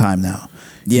different time now.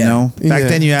 You know, back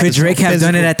then you had could Drake have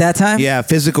done it at that time? Yeah,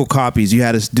 physical copies. You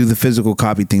had to do the physical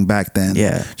copy thing back then.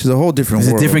 Yeah, which is a whole different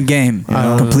world. It's a different game,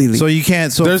 completely. So you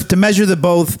can't. So to measure the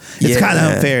both, it's kind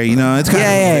of unfair. You know, it's kind of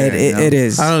unfair, it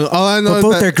is. I don't know. All I know is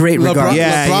both that are great. Regardless.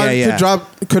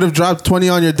 LeBron could have dropped 20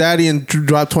 on your daddy and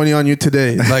dropped 20 on you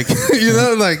today. Like you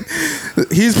know, like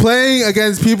he's playing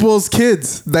against people's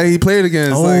kids that he played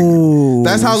against. Like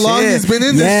that's how long he's been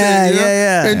in this shit. You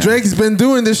know? And Drake's been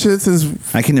doing this shit since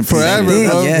forever,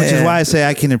 bro. Which is why I say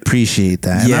I can appreciate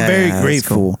that. And I'm very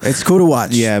grateful. Cool. It's cool to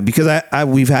watch. Yeah, because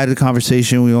we've had a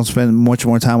conversation. We won't spend much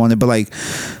more time on it, but like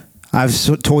I've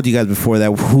told you guys before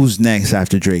that who's next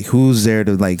after Drake? Who's there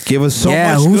to like give us so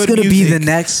much who's good gonna music be the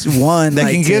next one that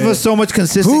can give us so much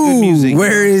consistent good music?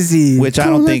 Where is he? Which I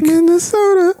don't think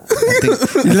Minnesota.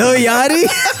 Lil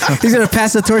Yachty? He's gonna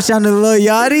pass the torch down to Lil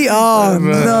Yachty? Oh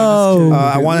no!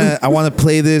 I want to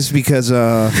play this because you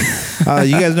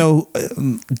guys know.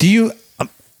 Do you?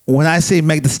 When I say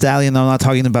Meg the Stallion, I'm not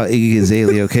talking about Iggy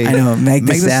Azalea, okay? I know, Meg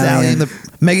the Stallion.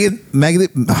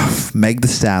 Meg the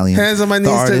Stallion. Hands on my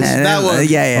knees to that one.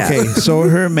 Yeah. Okay, so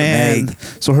her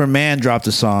man dropped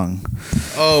a song.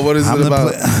 Oh, what is it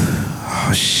about?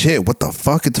 Oh shit! What the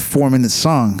fuck? It's a 4-minute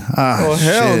song. Oh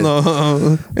hell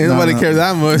no! Ain't nobody care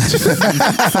that much.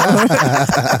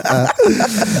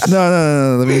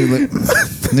 No.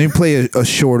 Let me play a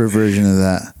shorter version of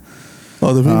that.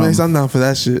 Oh, the remix! I'm down for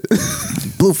that shit.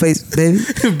 Blueface, baby.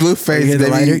 Blueface,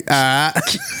 baby.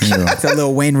 It's a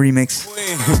Lil Wayne remix.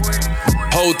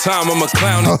 Whole time I'm a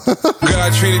clown. Girl, I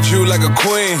treated you like a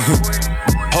queen.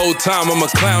 Whole time I'm a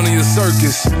clown in your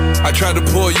circus. I tried to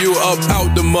pull you up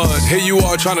out the mud. Here you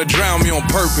are trying to drown me on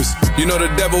purpose. You know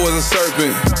the devil was a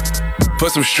serpent. For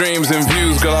some streams and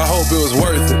views, girl, I hope it was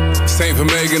worth it. Same for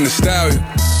Megan the Stallion.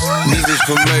 This is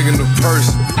for Megan the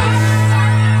person.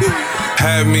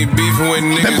 Have me beefing with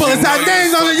niggas. They pulling out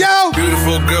names on it, yo.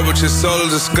 Beautiful girl, but your soul is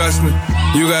disgusting.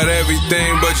 You got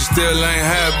everything, but you still ain't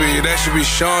happy. That should be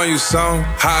showing you some.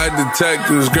 High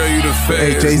detectives, girl, you the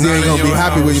feds. Hey, Jay-Z ain't gonna be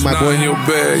happy with you, my boy. In your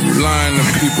bed, you lying to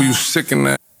people, you sick in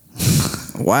that.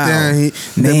 Wow. Damn,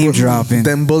 name dropping.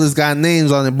 Them bullets got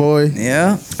names on it, boy.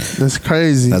 Yeah. That's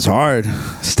crazy. That's hard.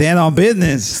 Stand on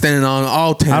business. Standing on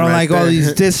all 10. I don't right like all there.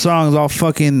 these diss songs, all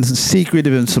fucking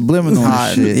secretive and subliminal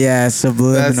and shit. Yeah,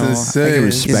 subliminal. That's I can insane.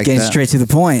 respect Just getting that. straight to the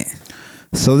point.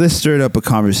 So this stirred up a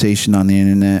conversation on the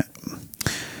internet.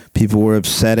 People were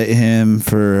upset at him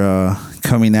for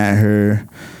coming at her.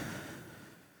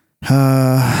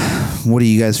 What do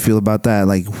you guys feel about that?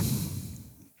 Like,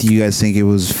 do you guys think it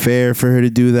was fair for her to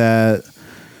do that?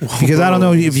 Because I don't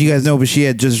know if you guys know, but she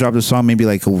had just dropped a song maybe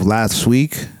like last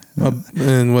week.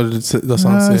 And what did the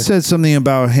song say? It said something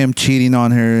about him cheating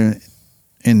on her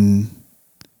in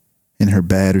her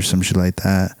bed or some shit like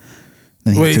that.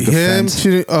 And he Wait, took him offense.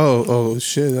 cheating? Oh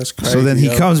shit, that's crazy. So then he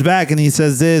yo. comes back and he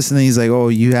says this, and then he's like, "Oh,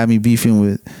 you had me beefing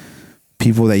with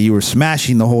people that you were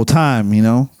smashing the whole time," you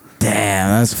know?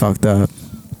 Damn, that's fucked up.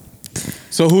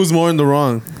 So who's more in the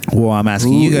wrong? Well, I'm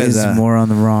asking Who you guys is that. more on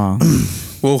the wrong?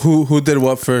 Well, who did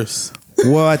what first?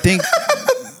 Well, I think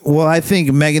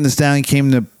Megan Thee Stallion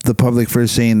came to the public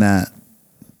first saying that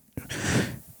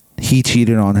he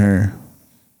cheated on her.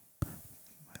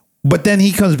 But then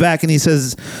he comes back and he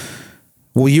says,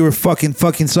 "Well, you were fucking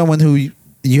someone who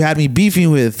you had me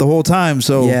beefing with the whole time."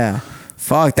 So Yeah,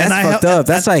 fuck, that's fucked up.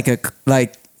 That's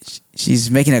like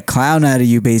she's making a clown out of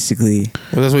you, basically.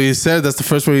 Well, that's what you said. That's the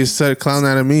first word you said. Clown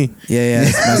out of me. Yeah,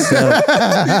 it's messed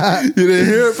up. You didn't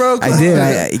hear it, bro? I did.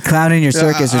 I clown in your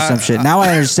circus or some shit. Now I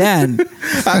understand. You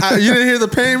didn't hear the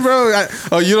pain, bro?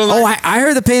 You don't. Like, I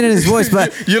heard the pain in his voice,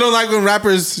 but you don't like when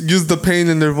rappers use the pain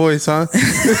in their voice, huh?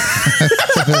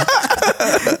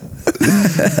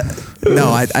 no,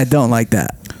 I don't like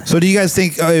that. So do you guys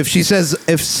think if she says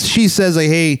like,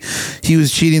 "Hey, he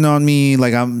was cheating on me,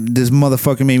 like this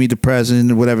motherfucker made me depressed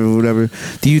and whatever,"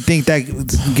 do you think that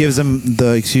gives him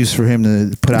the excuse for him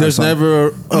to put out? There's a song?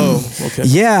 never. Oh, okay.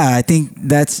 Yeah, I think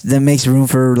that makes room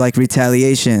for like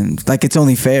retaliation. Like it's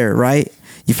only fair, right?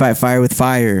 You fight fire with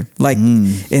fire, like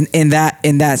in that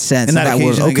sense. In that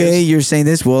occasion, I guess. You're saying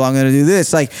this. Well, I'm gonna do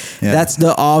this. Like that's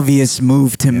the obvious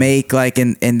move to make. Like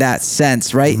in that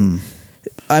sense, right? Mm-hmm.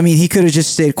 I mean, he could have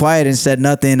just stayed quiet and said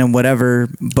nothing and whatever.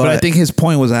 But I think his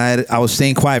point was I was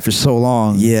staying quiet for so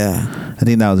long. Yeah, I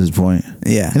think that was his point.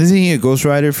 Yeah, and isn't he a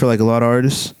ghostwriter for like a lot of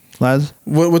artists, lads?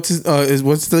 What's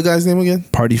the guy's name again?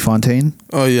 Party Fontaine.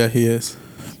 Oh yeah, he is.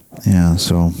 Yeah,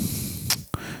 so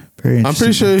very interesting. I'm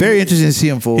pretty sure very interesting to see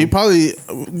him full. He probably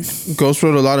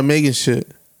ghostwrote a lot of Megan shit.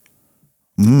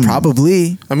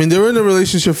 Probably. I mean, they were in a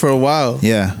relationship for a while.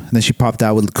 Yeah, and then she popped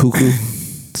out with Cuckoo,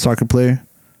 soccer player.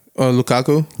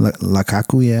 Lukaku.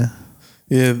 Lukaku, yeah.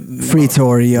 Yeah. Free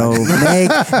Torio. Meg,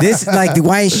 this like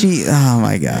why is she? Oh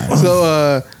my god.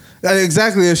 So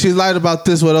exactly, if she lied about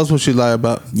this, what else would she lie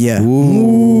about? Yeah.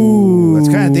 Ooh, that's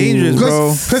kind of dangerous,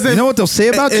 bro. Because you know what they'll say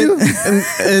about you?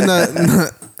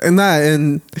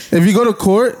 And if you go to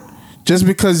court, just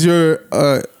because you're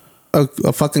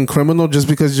a fucking criminal, just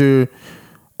because you're,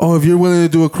 if you're willing to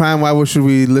do a crime, why should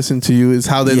we listen to you? Is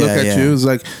how they look at you. It's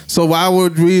like, so why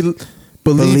would we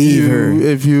believe you her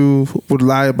if you would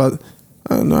lie about?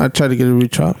 I don't know. I tried to get a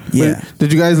reach-out. Yeah. But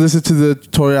did you guys listen to the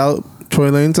Tory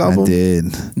Lanez album? I did.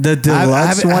 The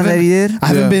deluxe one that he did? I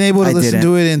haven't been able to listen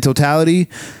to it in totality.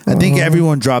 I think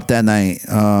everyone dropped that night.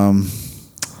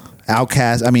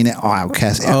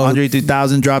 Outkast. Andre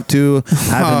 3000 dropped too. I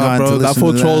haven't gone to listen that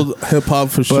fool to trolled hip hop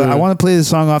for sure. But I want to play the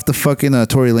song off the fucking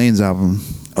Tory Lanez album.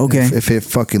 Okay. If it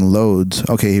fucking loads.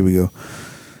 Okay, here we go.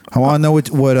 I want to know what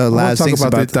Laz talk thinks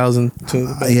about about 3000 too.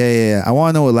 Yeah. I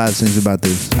want to know what Laz thinks about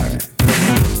this. All right.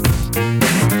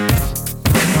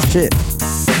 Shit.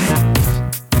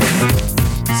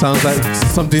 Sounds like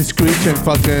something screeching.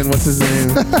 Fucking what's his name?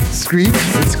 Screech.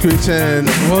 It's screeching.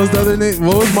 What was the other name?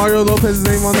 What was Mario Lopez's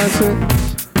name on that shit?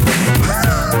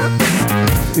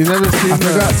 You never seen? I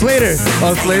forgot. Slater.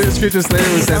 Oh, Slater. Screeching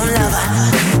Slater was that.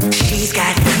 She's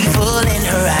got evil in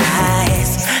her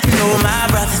eyes. No, my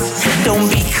brothers, don't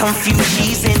be confused.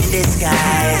 She's in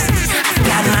disguise.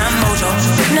 Got my mojo.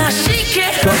 Now she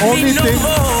can't The hurt only me no thing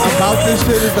more. about this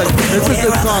shit is like, it's a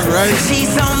good song, right?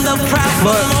 She's on the prowl.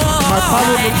 But my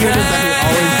problem with it is that he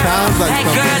always sounds like That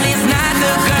something. girl is not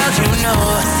the girl you know.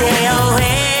 Stay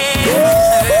away.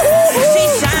 She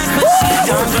shines, but she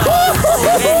don't glow.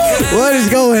 What is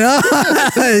going on?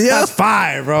 That's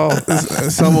fire, bro.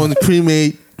 Someone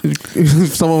cremate.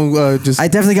 Someone just. I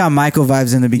definitely got Michael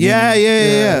vibes in the beginning.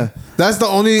 Yeah. That's the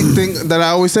only thing that I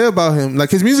always say about him.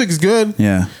 Like, his music is good.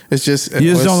 Yeah. It's just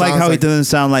You just it don't like sounds how he doesn't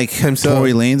sound like himself.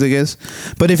 Tory Lanez, I guess.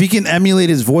 But if he can emulate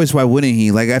his voice, why wouldn't he?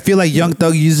 Like, I feel like Young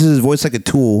Thug uses his voice like a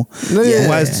tool. Yeah.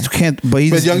 Why can't? But he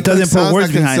But just Young Thug doesn't put sounds words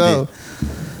like behind himself.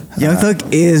 it. Young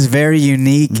Thug is very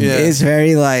unique. Yeah. It's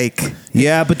very like.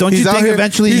 Yeah, but don't you He's out think here,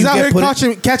 eventually he's you out get here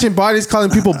put? catching bodies, calling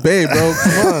people babe, bro.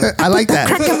 Come on. I like that.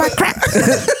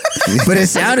 But it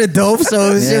sounded dope,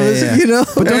 so it was, you know.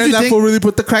 But don't And you that think? fool really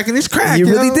put the crack in his crack? You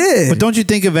you really know? did. But don't you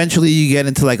think eventually you get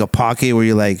into like a pocket where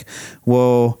you're like,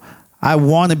 well, I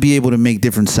want to be able to make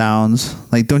different sounds.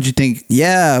 Like, don't you think?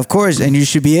 Yeah, of course, and you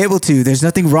should be able to. There's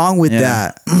nothing wrong with Yeah.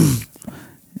 that.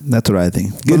 That's what I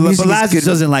think. Good But music is Laz good.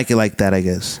 doesn't like it like that, I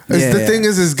guess. The thing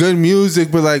is, it's good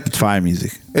music, but like It's fire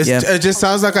music. it just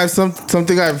sounds like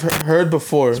something I've heard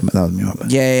before. That was me. My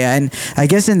bad. Yeah, and I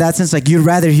guess in that sense, like you'd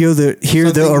rather hear the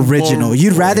Something original. more-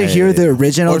 You'd rather hear the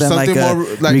original Or than like something a more,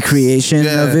 like, recreation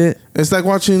yeah. of it. It's like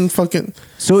watching fucking.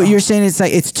 So you're saying it's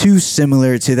like it's too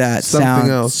similar to that Something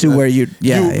sound else, to yeah. where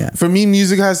yeah. For me,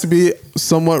 music has to be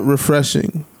somewhat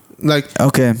refreshing. Like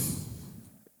Okay.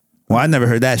 Well, I never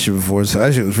heard that shit before, so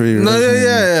that shit was pretty. no,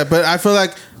 yeah. But I feel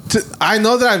like I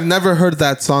know that I've never heard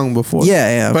that song before.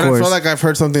 Yeah, of but course. I feel like I've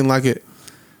heard something like it.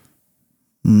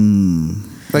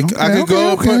 Like Okay, I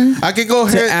could go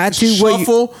To hit add to what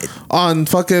shuffle on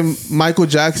fucking Michael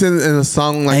Jackson and a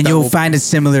song like And that you'll will find a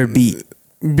similar beat.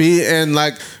 and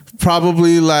like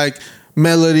probably like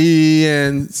melody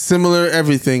and similar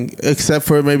everything except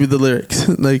for maybe the lyrics.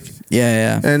 Like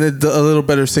Yeah. and a little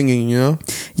better singing, you know?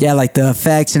 Yeah, like the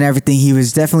effects and everything. He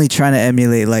was definitely trying to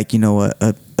emulate, like, you know,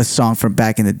 a song from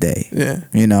back in the day. Yeah.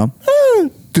 You know?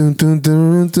 Dun, dun,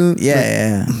 dun, dun.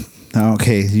 Yeah.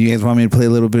 Okay, you guys want me to play a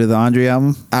little bit of the Andre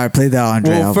album? I played the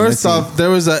Andre Well, album. first off, there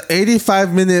was a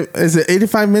 85 minute. Is it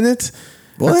 85 minutes?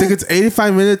 What? I think it's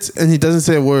 85 minutes, and he doesn't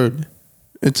say a word.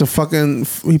 It's a fucking.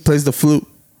 He plays the flute.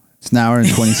 It's an hour and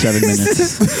 27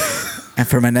 minutes. And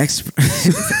for my next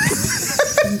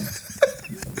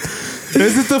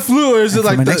Is it the flute or is it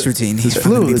like my the next routine, he's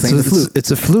Flute. flute. Playing the flute.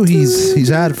 It's a flute. He's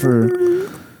had for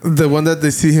the one that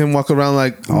they see him walk around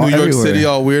like New York everywhere. City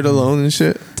all weird alone and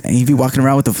shit? And he'd be walking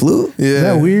around with the flute. Yeah, Is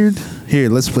that weird? Here,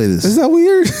 let's play this. Is that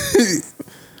weird?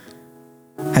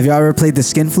 Have you ever played the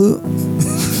skin flute?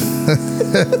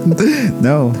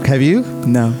 No. Have you?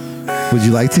 No. Would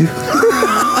you like to?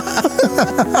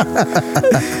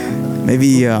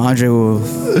 Maybe Andre will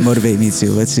motivate me to.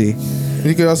 Let's see.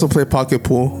 You could also play pocket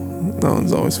pool. That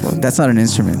one's always fun. That's not an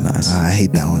instrument, Nas. I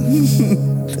hate that one.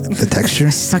 The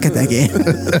texture. Suck at that game.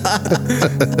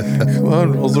 Come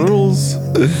on, rules.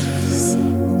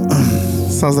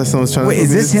 Sounds like someone's trying Wait, to.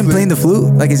 is this him playing the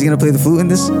flute? Like, is he gonna play the flute in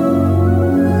this?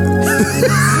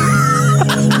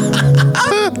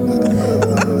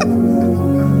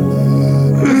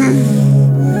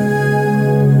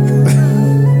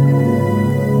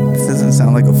 This doesn't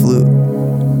sound like a flute.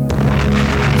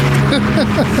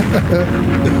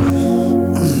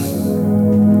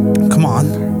 Come on.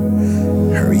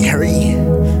 Hurry.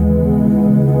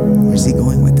 Where's he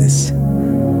going with this?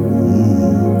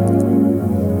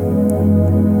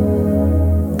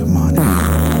 Come on.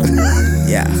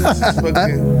 Yeah.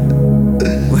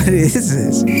 What is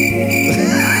this?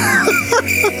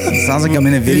 Sounds like I'm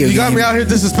in a video You got game. me out here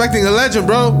disrespecting a legend,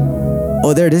 bro.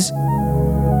 Oh, there it is.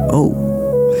 Oh.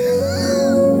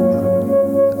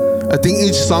 I think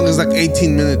each song is like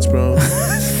 18 minutes, bro.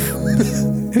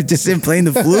 Just him playing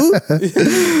the flute?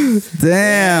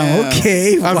 Damn,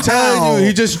 okay. I'm wow. telling you,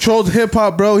 he just trolled hip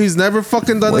hop, bro. He's never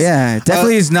fucking done Well, a yeah,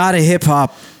 definitely is not a hip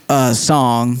hop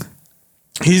song.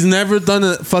 He's never done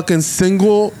a fucking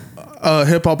single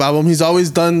hip hop album. He's only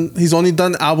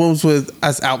done albums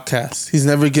as Outkast. He's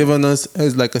never given us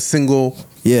as like a single.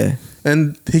 Yeah.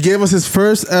 And he gave us his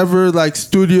first ever like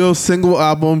studio single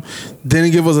album.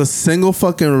 Didn't give us a single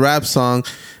fucking rap song.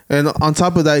 And on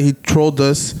top of that, he trolled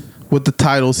us with the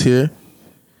titles here.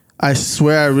 I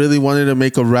swear I really wanted to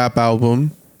make a rap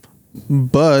album.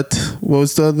 But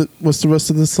what's the rest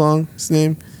of the song's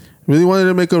name? Really wanted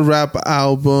to make a rap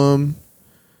album.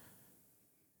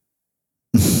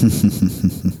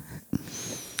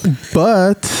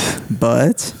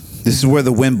 But this is where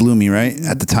the wind blew me, right?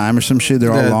 At the time or some shit.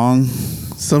 They're all long.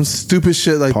 Some stupid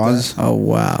shit like Pause. that. Oh,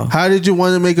 wow. How did you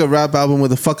want to make a rap album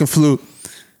with a fucking flute?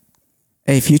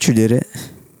 Hey, Future did it.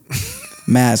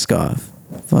 Mask off.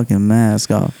 Fucking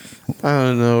mask off. I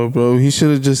don't know, bro. He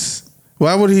should have just.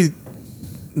 Why would he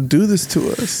do this to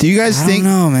us? Do you guys think?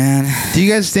 No, man. Do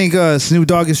you guys think Snoop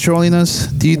Dogg is trolling us?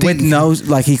 Do you think? With no,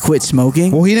 like he quit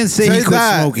smoking? Well, he didn't say he quit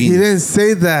that. smoking. He didn't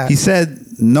say that. He said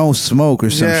no smoke or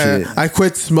some shit. I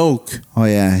quit smoke. Oh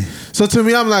yeah. So to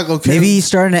me, I'm like, okay. Maybe he's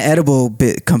starting an edible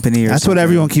bit company or That's something. what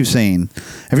everyone keeps saying.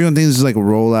 Everyone thinks it's like a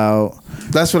rollout.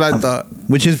 That's what I thought.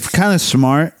 Which is kind of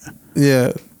smart.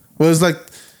 Yeah. Well, it's like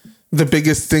the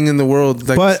biggest thing in the world.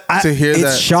 Like, But to hear It's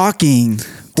that. shocking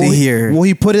to hear. Well,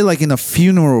 he put it like in a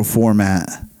funeral format.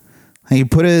 Like he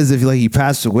put it as if like he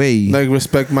passed away. Like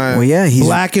respect my. Well, yeah, he's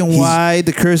black and he's- white,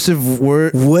 the cursive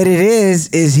word. What it is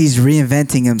he's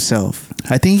reinventing himself.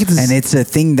 I think and it's a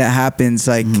thing that happens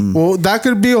like Well, that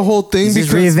could be a whole thing he's just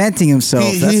because reinventing himself.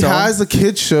 he that's all. has a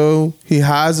kid show. He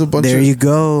has a bunch There of. you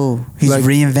go. He's like-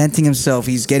 reinventing himself.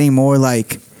 He's getting more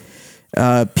like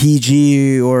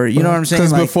PG or you know what I'm saying?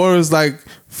 Because Like, before it was like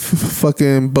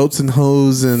fucking boats and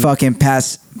hoes and fucking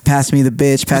pass me the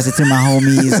bitch, pass it to my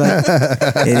homies.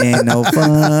 Like it ain't no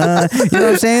fun. You know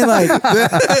what I'm saying? Like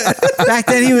back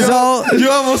then he was all. You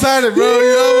almost had it, bro.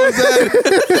 You almost had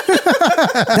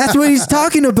it. That's what he's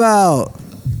talking about.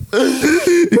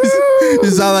 You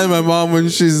sound like my mom when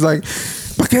she's like,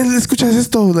 "Pa' ¿qué le escuchas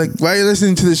esto? Like, why are you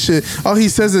listening to this shit? All he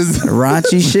says is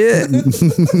raunchy shit.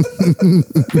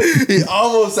 He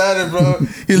almost had it, bro.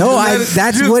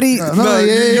 That's what he.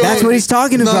 That's what he's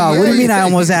talking about. What do you mean? I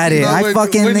almost had it. I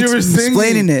fucking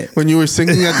explaining it. When you were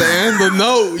singing at the end, but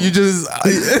no, you just.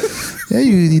 Yeah,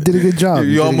 you did a good job.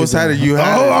 You almost had it. You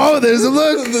had it. Oh, there's a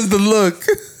look. There's the look.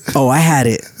 Oh, I had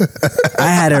it. I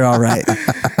had it all right.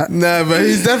 Nah, but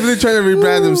he's definitely trying to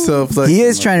rebrand himself. Like, he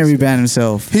is trying to rebrand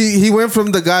himself. He went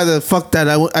from the guy that fuck that.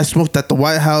 I smoked at the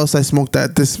White House. I smoked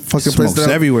at this fucking place. Smokes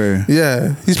everywhere.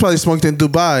 Yeah, he's probably smoked in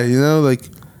Dubai. You know, like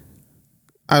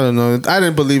I don't know. I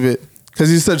didn't believe it because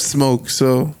he said smoke.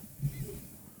 So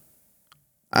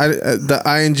the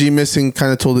ing missing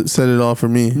kind of said it all for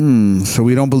me. So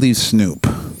we don't believe Snoop.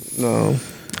 No.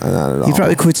 Not at all. He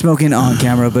probably quit smoking on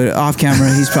camera, but off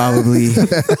camera, he's probably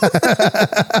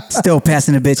still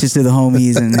passing the bitches to the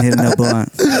homies and hitting up blunt.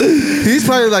 He's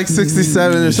probably like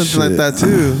 67 or something like that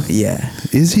too. Yeah.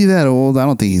 Is he that old? I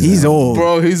don't think he's old.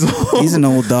 Bro, he's old. He's an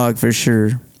old dog for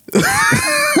sure.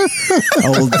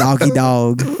 Old doggy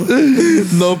dog.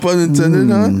 No pun intended,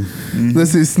 huh? Mm-hmm.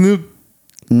 Let's see, Snoop.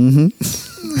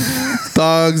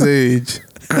 Dog's age.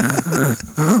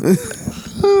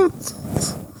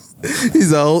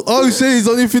 He's old. Oh shit, he's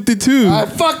only 52. I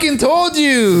fucking told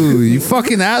you. You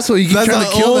fucking asshole. You keep That's trying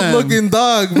an to kill old him. looking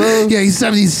dog, bro. Yeah, he's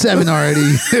 77 already.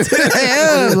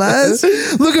 Yeah, lads.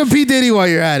 Look at P. Diddy while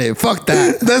you're at it. Fuck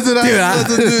that. That's what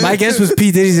Dude, my guess was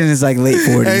P. Diddy's in his like late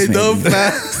 40s. Hey, no maybe.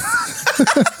 facts.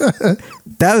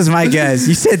 That was my guess.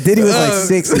 You said Diddy was like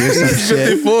 60 or some He's shit.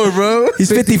 54, bro. He's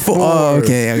 54. Oh,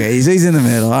 okay. He's in the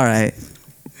middle. All right.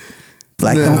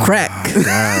 Black don't crack.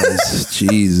 Guys,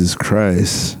 Jesus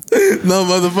Christ. No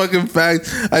motherfucking fact.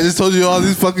 I just told you all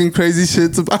these fucking crazy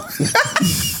shits about.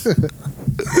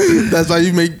 That's why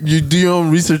you do your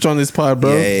own research on this pod,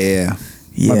 bro. Yeah.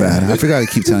 My bad. I forgot to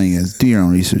keep telling you guys. Do your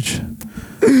own research.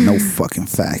 No fucking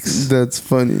facts. That's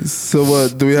funny. So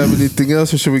what? Do we have anything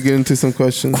else, or should we get into some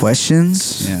questions?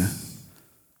 Questions? Yeah.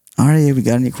 All right, we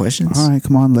got any questions? All right,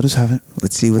 come on, let us have it.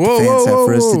 Let's see what the fans have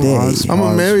for us today. Pause, I'm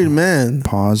a married man.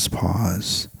 Pause.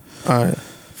 All right.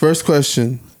 First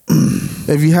question.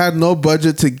 If you had no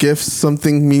budget to gift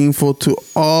something meaningful to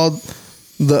all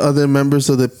the other members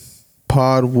of the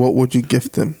pod, what would you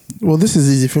gift them? Well, this is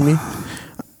easy for me.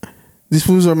 These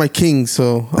fools are my kings,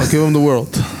 so I'll give them the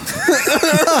world.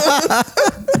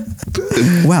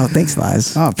 Wow, thanks,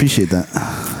 Liz. I appreciate that.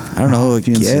 I don't know, a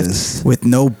gift with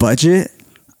no budget.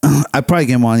 I'd probably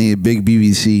get money a big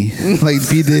BBC like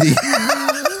P. Diddy.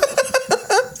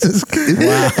 Just kidding.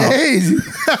 Wow. Hey.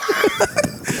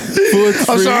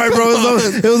 I'm sorry, bro.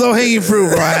 It was low hanging fruit,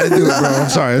 bro. I had to do it, bro. I'm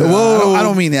sorry. Whoa. I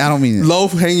don't mean it. Low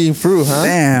hanging fruit, huh?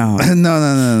 Damn. No.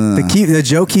 The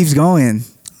joke keeps going.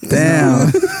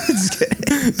 Damn.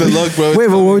 The luck, bro. Wait,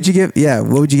 but what would you give? Yeah,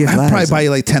 what would you give? I'd last? probably buy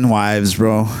you like 10 wives,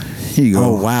 bro. Here you go.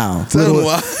 Oh wow.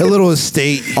 A little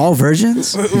estate. All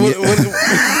virgins?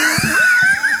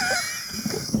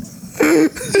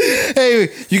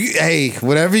 Hey,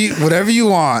 whatever you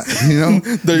want, you know.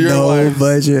 No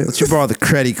budget. Let you borrow the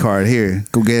credit card here.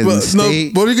 Go get an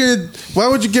estate. What are you gonna? Why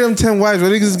would you get him 10 wives?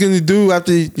 What are you gonna do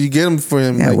after you get them for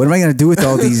him? Yeah, like, what am I gonna do with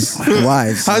all these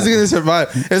wives? How's he gonna survive?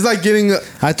 It's like getting.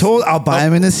 I'll buy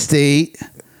him an estate.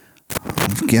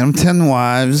 Get him 10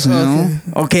 wives, you know.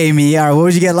 Okay, me. All right, what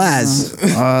would you get, Laz?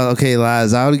 Okay,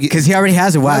 Laz. I would get because he already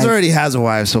has a wife. Laz already has a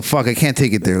wife, so fuck. I can't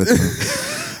take it there with him.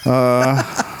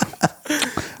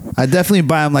 I definitely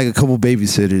buy him like a couple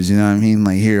babysitters. You know what I mean?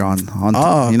 Like here on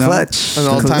you know, clutch. An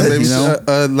all-time babysitter. You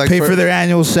know? Like pay for their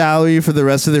annual salary for the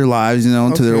rest of their lives. You know,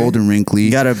 until they're old and wrinkly.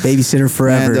 You got a babysitter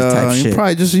forever type shit.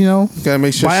 Probably just gotta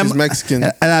make sure she's Mexican.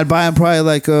 And I'd buy him probably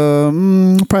like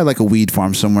a weed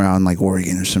farm somewhere out in like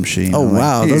Oregon or some shit. Oh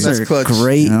wow, those are clutch.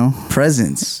 great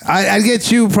presents. I'd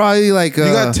get you probably like you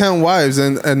got 10 wives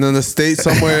and an estate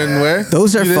somewhere and where?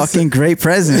 Those are fucking great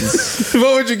presents.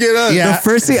 What would you get us? Yeah. The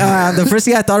first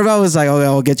thing I thought about was like, okay,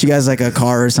 I'll get you guys like a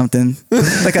car or something,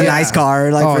 like a nice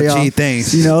car, like for y'all. Gee,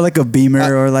 thanks. You know, like a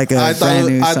Beamer or like a. I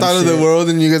thought of the world,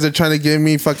 and you guys are trying to give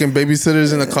me fucking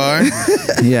babysitters in a car.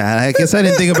 Yeah, I guess I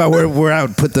didn't think about where I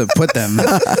would put them.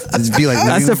 It'd be like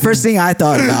that's the first thing I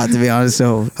thought about, to be honest.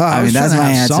 So I mean, that's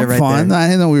my answer right there. I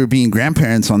didn't know we were being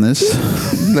grandparents on this.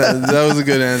 That was a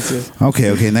good answer.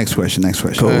 Okay. Next question.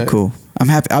 Cool. I'm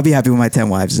happy. I'll be happy with my 10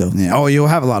 wives though. Yeah. Oh, you'll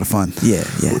have a lot of fun. Yeah.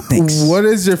 Thanks. What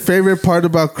is your favorite part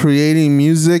about creating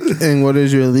music, and what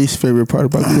is your least favorite part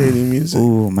about creating music?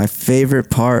 Ooh, my favorite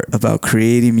part about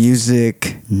creating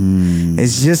music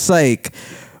is just like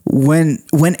when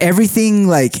everything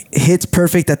like hits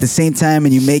perfect at the same time,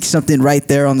 and you make something right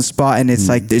there on the spot, and it's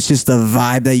like it's just a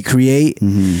vibe that you create,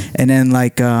 and then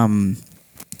like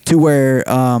to where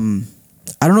I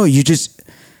don't know,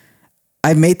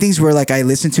 I've made things where like I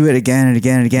listen to it again and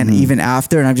again and again, even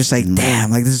after, and I'm just like, damn,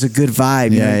 like this is a good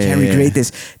vibe. You know, you can't recreate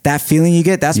this. That feeling you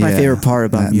get, that's my favorite part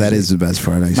about music. That is the best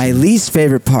part, actually. My least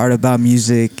favorite part about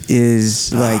music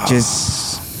is like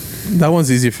just... That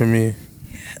one's easy for me.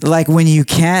 Like when you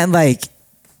can't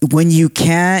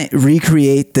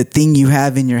recreate the thing you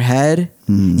have in your head,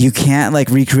 you can't like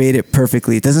recreate it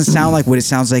perfectly. It doesn't sound like what it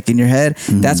sounds like in your head.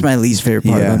 That's my least favorite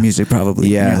part about music, probably.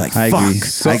 Yeah, you're like, I agree.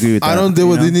 So I agree with that. I don't deal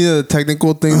with any of the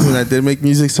technical things when I did make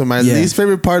music. So my least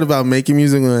favorite part about making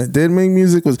music when I did make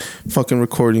music was fucking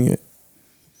recording it.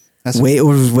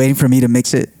 Was waiting for me to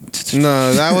mix it.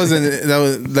 No, that wasn't. That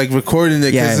was like recording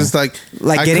it because it's like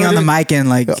getting on the mic and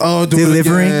like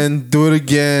delivering. Do it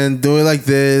again. Do it like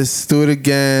this. Do it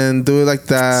again. Do it like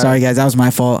that. Sorry guys, that was my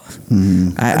fault.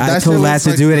 I told Laz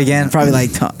to do it again. Probably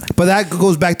like. But that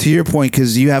goes back to your point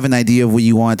because you have an idea of what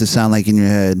you want it to sound like in your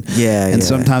head. Yeah, and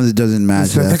sometimes it doesn't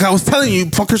match. Like I was telling you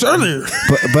fuckers earlier.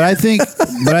 But I think.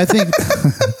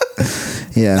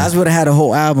 Yeah, that's would have had a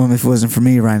whole album if it wasn't for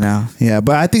me right now. Yeah,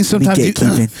 but I think sometimes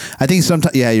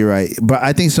you're right. But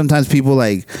I think sometimes people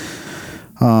like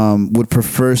would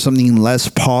prefer something less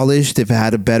polished if it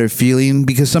had a better feeling,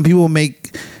 because some people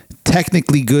make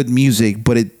technically good music,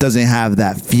 but it doesn't have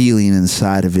that feeling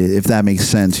inside of it. If that makes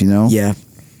sense, you know? Yeah,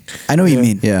 I know what you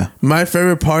mean. Yeah, my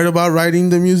favorite part about writing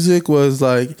the music was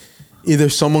like either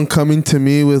someone coming to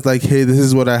me with like, hey, this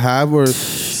is what I have, or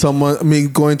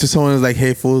going to someone and like,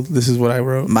 hey, fool, this is what I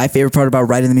wrote. My favorite part about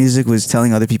writing the music was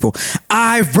telling other people,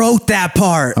 I wrote that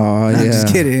part. Oh, yeah. I'm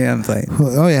just kidding. I'm playing.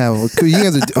 Oh, yeah. Well, you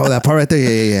guys are, that part right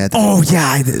there? Yeah. Oh,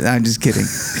 yeah. I'm just kidding.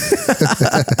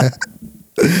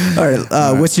 All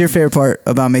right. What's your favorite part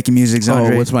about making music,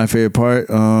 Andre? Oh, what's my favorite part?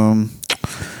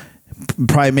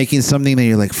 Probably making something that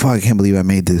you're like, fuck, I can't believe I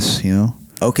made this, you know?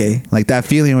 Okay. Like that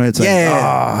feeling where it's like,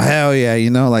 oh, hell yeah, you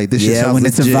know, like this shit sounds when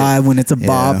legit. It's a vibe, when it's a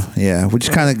bop. Yeah,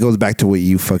 which kind of goes back to what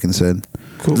you fucking said.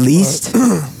 Cool. Least?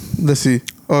 Let's see.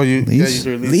 Oh, you least?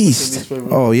 Yeah, least.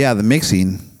 Oh, yeah, the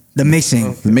mixing. The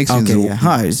mixing. The mixing. Okay, yeah.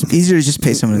 Huh, it's easier to just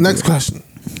pay someone to Next question.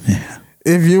 Yeah.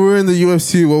 If you were in the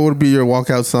UFC, what would be your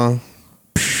walkout song?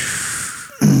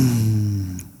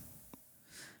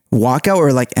 Walkout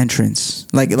or like entrance?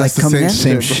 Like coming in?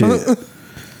 Same shit.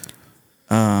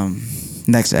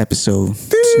 Next episode,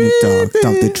 Snoop Dogg,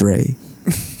 Dr. Dre.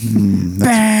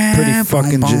 That's pretty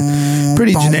fucking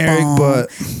pretty generic,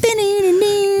 but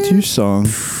it's your song.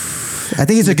 I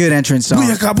think it's a good entrance song.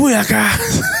 Booyaka, booyaka.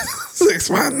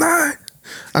 619.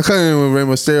 I'm coming in with Rey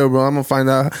Mysterio, bro. I'm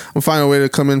gonna find a way to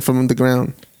come in from the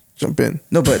ground. Jump in.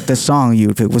 No, but the song you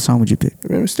would pick. What song would you pick?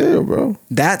 Rey Mysterio, bro.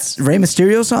 That's Rey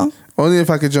Mysterio's song? Only if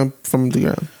I could jump from the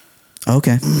ground.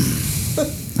 Okay.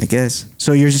 I guess.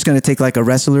 So you're just gonna take like a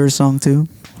wrestler song too?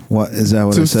 What is that?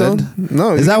 What I said?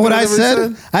 No. Is that what I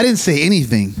said? I didn't say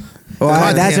anything. Well,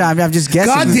 I'm just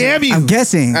guessing. God damn you! I'm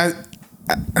guessing.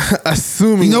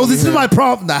 Assuming. You know, this is my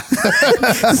problem. Nah.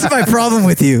 This is my problem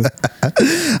with you.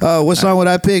 What song would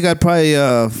I pick? I'd probably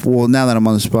well, now that I'm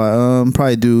on the spot,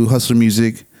 probably do Hustler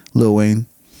Music, Lil Wayne.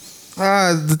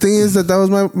 The thing is that was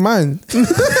mine.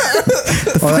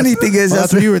 The funny thing is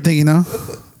that's what you were thinking, huh?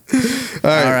 All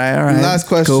right. Last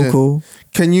question. Cool.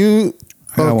 Can you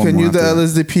the after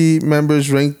LSDP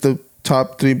members rank the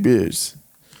top 3 beers?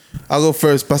 I'll go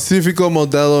first. Pacifico,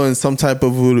 Modelo, and some type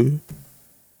of voodoo.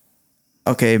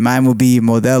 Okay, mine will be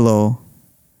Modelo,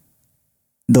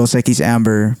 Dos Equis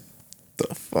Amber.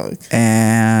 The fuck?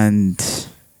 And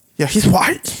yeah, he's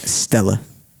white. Stella.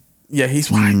 Yeah, he's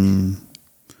white.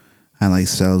 I like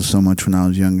Stella so much when I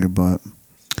was younger, but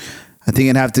I think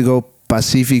I'd have to go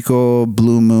Pacifico,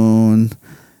 Blue Moon,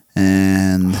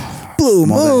 and Blue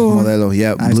Moon. Modelo.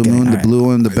 Yeah, Blue Moon, the blue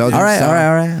one, the Belgian. All right.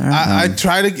 I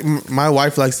try to. My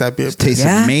wife likes that beer. It tastes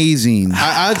amazing.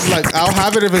 I'll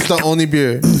have it if it's the only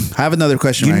beer. I have another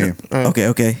question right here.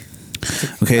 Okay.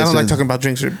 I don't like talking about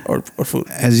drinks or food.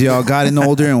 As y'all gotten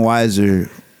older and wiser,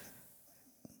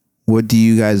 what do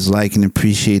you guys like and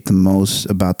appreciate the most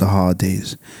about the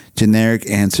holidays? Generic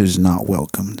answers not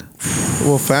welcomed.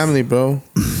 Well, family, bro.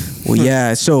 Well,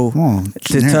 yeah. So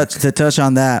to touch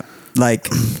on that, like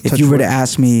if you were to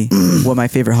ask me what my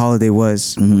favorite holiday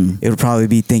was, it would probably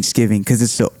be Thanksgiving, because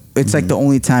it's like the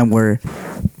only time where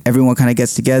everyone kind of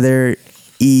gets together,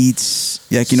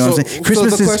 eats, like, you know what I'm saying?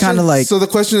 Christmas is kind of like. So the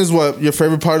question is, what your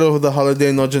favorite part of the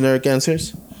holiday? No generic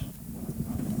answers.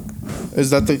 Is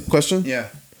that the question? Yeah.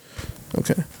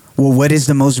 Okay. Well, what is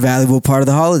the most valuable part of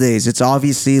the holidays? It's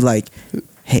obviously like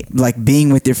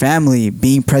being with your family,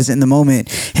 being present in the moment,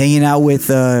 hanging out with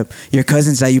your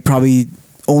cousins that you probably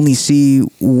only see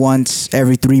once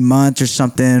every 3 months or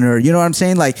something, or you know what I'm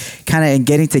saying, like kind of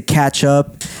getting to catch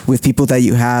up with people that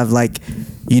you have like,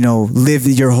 you know, lived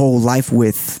your whole life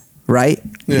with, right?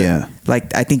 Yeah.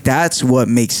 Like I think that's what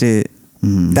makes it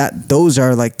that those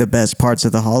are like the best parts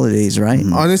of the holidays, right?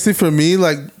 Honestly, for me,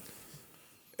 like,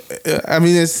 I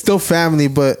mean, it's still family,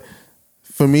 but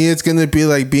for me, it's gonna be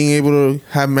like being able to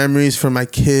have memories for my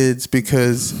kids,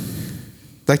 because,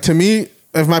 like, to me,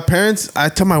 if my parents, I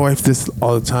tell my wife this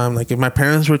all the time, like, if my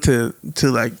parents were to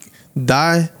like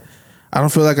die, I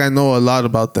don't feel like I know a lot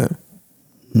about them.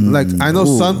 Like, I know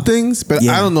some things, but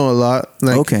I don't know a lot.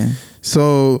 Like, okay.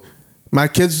 So my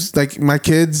kids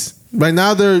right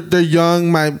now, they're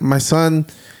young. My son,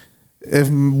 if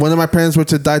one of my parents were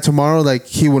to die tomorrow, like,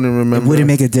 he wouldn't remember. It wouldn't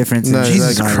make a difference. No,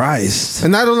 Jesus like, Christ.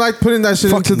 And I don't like putting that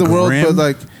shit Fucking into the world, grim. but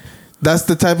like, that's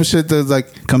the type of shit that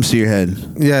like comes to your head.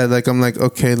 Yeah, like I'm like,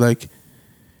 okay, like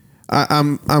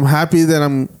I'm happy that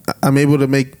I'm able to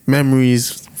make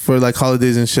memories for like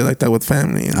holidays and shit like that with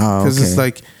family. Because it's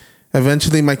like,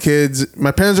 eventually my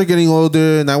parents are getting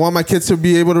older, and I want my kids to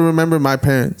be able to remember my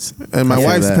parents and my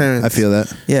wife's parents. I feel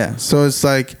that. Yeah. So it's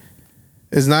like,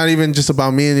 it's not even just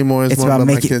about me anymore. It's more about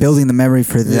my kids. building the memory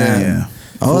for them. Yeah.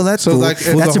 Oh, that's cool. Like,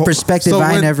 that's a perspective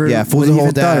I never the whole even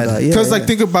thought dad. about. Because like,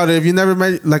 think about it. If you never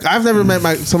met, like, I've never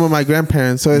met some of my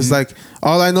grandparents. So it's like,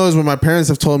 all I know is what my parents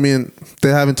have told me, and they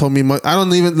haven't told me much. I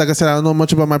don't even, like I said, I don't know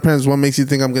much about my parents. What makes you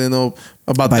think I'm gonna know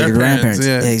about their your parents?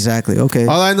 grandparents? Yeah, exactly. Okay.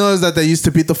 All I know is that they used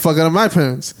to beat the fuck out of my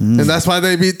parents, and that's why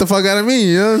they beat the fuck out of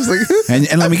me. You know, it's like,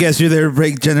 and let me guess, you're there to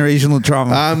break generational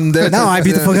trauma. I'm there. No, I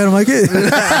beat the fuck out of my kid.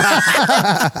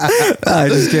 I'm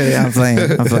just kidding. I'm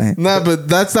playing. Nah, but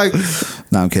that's like,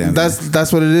 no, I'm kidding.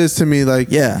 That's what it is to me. Like,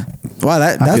 yeah. Wow,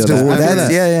 that's I feel cool.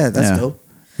 that. Yeah, that's Yeah. dope.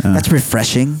 That's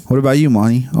refreshing. What about you,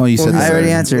 Monty? Oh, you said I that.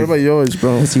 already answered. What about yours,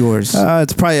 bro? What's yours?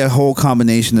 It's probably a whole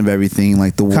combination of everything,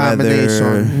 like the weather.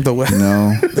 The weather. You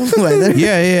know? The weather.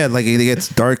 Yeah. Like it gets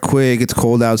dark quick. It's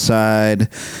cold outside.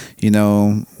 You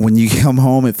know, when you come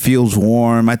home, it feels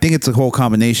warm. I think it's a whole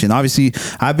combination. Obviously,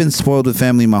 I've been spoiled with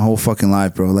family my whole fucking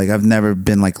life, bro. Like, I've never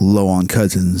been like low on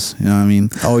cousins. You know what I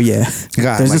mean? Oh yeah.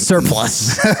 God, There's like, a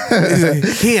surplus.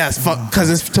 He has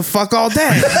cousins to fuck all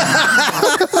day.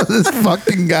 This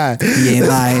fucking guy. He ain't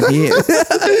lying. You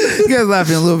guys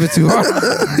laughing a little bit too hard.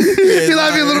 You're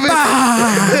laughing a little bit.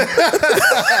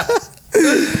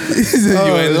 He said,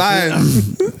 you ain't lying.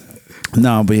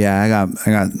 No, but yeah,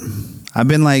 I've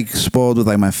been like spoiled with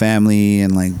like my family,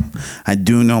 and like I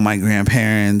do know my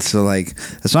grandparents, so like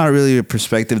it's not really a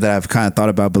perspective that I've kind of thought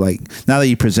about, but like now that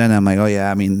you present it, I'm like, oh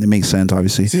yeah, I mean, it makes sense,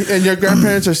 obviously. See, and your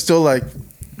grandparents are still like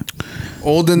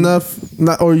old enough,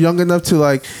 or young enough to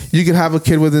like, you can have a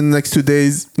kid within the next 2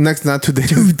 days. Not 2 days.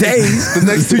 2 days. The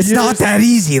next 2 years. It's not that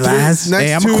easy, lads.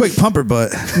 Hey, I'm a quick pumper,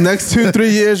 but next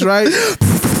 2-3 years, right?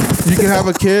 You can have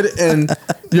a kid, and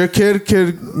your kid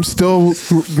could still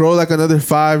grow like another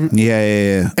 5.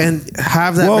 Yeah. And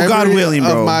have that. Well, God memory willing,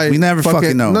 of bro. We never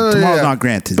fucking know. Tomorrow's not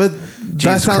granted. But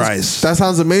Jesus Christ. That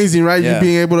sounds amazing, right? Yeah. You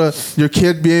being able to, your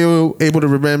kid being able to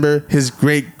remember his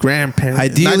great grandparents.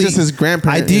 Ideally, not just his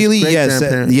grandparents. Ideally, his yes.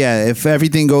 great-grandparents. Yeah, if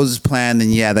everything goes as planned, then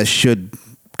yeah, that should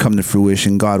come to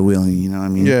fruition, God willing. You know what I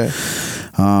mean? Yeah.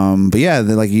 But yeah,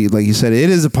 like you said, it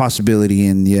is a possibility,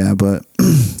 and yeah, but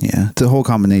yeah, it's a whole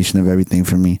combination of everything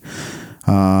for me.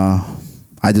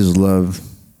 I just love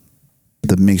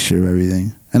the mixture of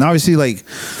everything, and obviously, like,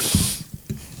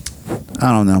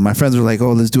 I don't know. My friends were like,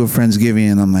 "Oh, let's do a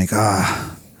Friendsgiving," and I'm like,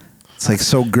 it's like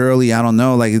so girly. I don't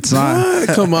know. Like, it's not.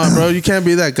 Come on, bro. You can't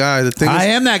be that guy. The thing I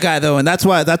am that guy though, and that's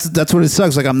why that's what it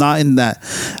sucks. Like, I'm not in that.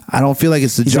 I don't feel like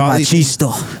it's the He's jolly. a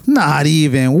machisto. Not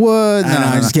even. What? No,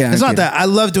 I'm just kidding. It's not that. I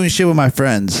love doing shit with my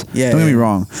friends. Yeah, Don't get me yeah.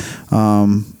 wrong.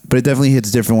 But it definitely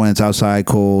hits different when it's outside,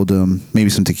 cold. Maybe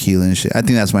some tequila and shit. I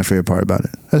think that's my favorite part about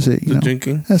it. That's it. You know?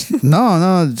 Drinking.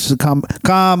 No. It's a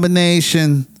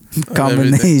combination.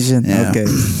 Combination. Yeah. Okay.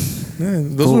 Yeah,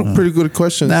 those were pretty good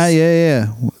questions. Nah,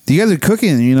 yeah. You guys are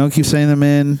cooking. You know, keep saying them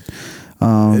in.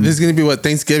 This is gonna be what,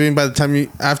 Thanksgiving by the time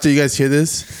after you guys hear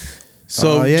this.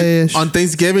 So on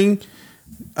Thanksgiving,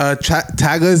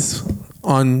 tag us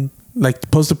on,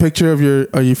 like, post a picture of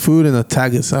your food and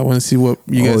tag us. I want to see what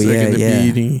you guys are gonna be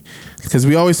eating, because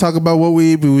we always talk about what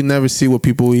we eat, but we never see what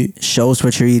people eat. Show us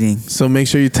what you're eating. So make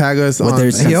sure you tag us whether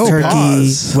it's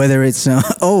turkey, whether it's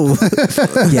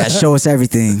yeah, show us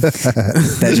everything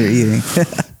that you're eating.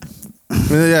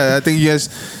 Yeah, I think you guys.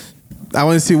 I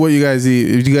want to see what you guys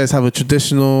eat. If you guys have a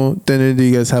traditional dinner, do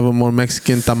you guys have a more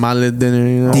Mexican tamale dinner?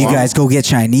 You know? Do you guys go get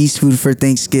Chinese food for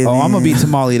Thanksgiving? Oh, I'm gonna be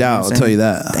tamale'd out. I'll tell you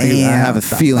that. Damn, I have a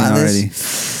feeling already.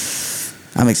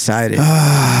 I'm excited. All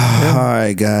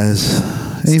right, guys.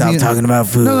 Stop talking about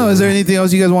food. No. Is there anything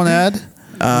else you guys want to add?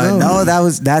 No,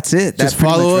 that's it. Just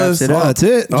follow us. Oh, that's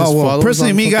it. Just follow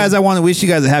personally, us on me guys, I want to wish you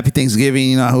guys a happy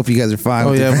Thanksgiving. You know, I hope you guys are fine.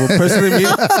 Oh yeah, well, personally,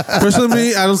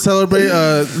 I don't celebrate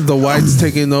the whites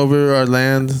taking over our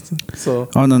land. So.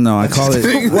 Oh no, I call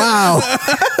it. Wow,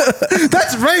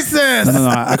 that's racist. No,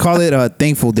 I call it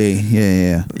Thankful Day.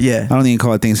 Yeah. I don't even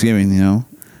call it Thanksgiving. You know,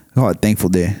 I call it Thankful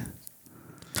Day.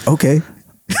 Okay.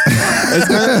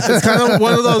 It's kind of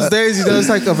one of those days, you know. It's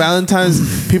like a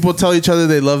Valentine's. People tell each other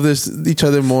they love each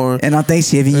other more, and on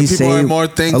Thanksgiving and you people say are more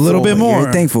thankful. A little bit more.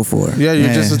 You're thankful for. Yeah,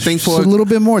 you're just thankful. Just a little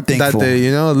bit more thankful that day.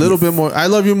 You know, a little bit more. I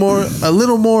love you more. A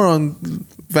little more on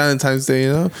Valentine's Day.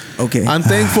 You know. Okay. I'm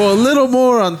thankful a little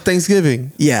more on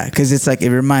Thanksgiving. Yeah, because it's like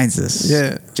it reminds us.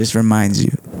 Yeah. Just reminds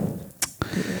you.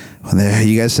 Well, there,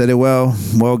 you guys said it well.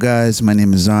 Well, guys, my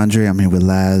name is Andre. I'm here with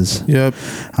Laz. Yep.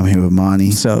 I'm here with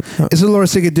Monty. So it's the Lord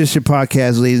Sick Edition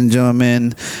podcast, ladies and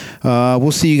gentlemen.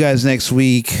 We'll see you guys next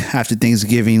week after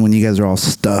Thanksgiving when you guys are all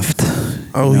stuffed.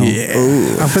 Oh, yeah.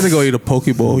 Ooh. I'm finna go eat a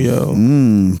poke bowl, yo.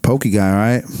 Poke guy, all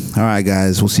right? All right,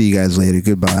 guys. We'll see you guys later.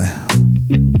 Goodbye.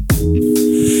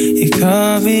 You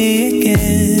call me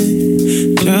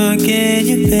again, drunk in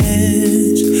your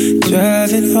Benz,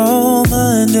 driving home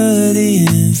under the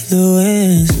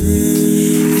influence.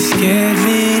 You scared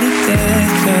me to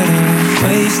death, but I'm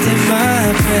wasting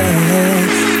my breath.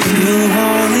 You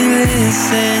only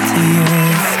listen to your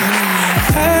friends.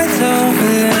 I don't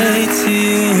relate to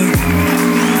you.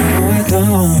 No,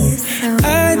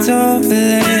 I don't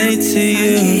relate to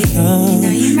you. No,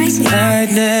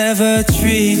 I'd never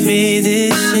treat me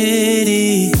this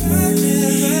shitty.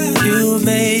 You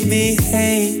made me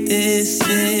hate this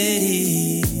city.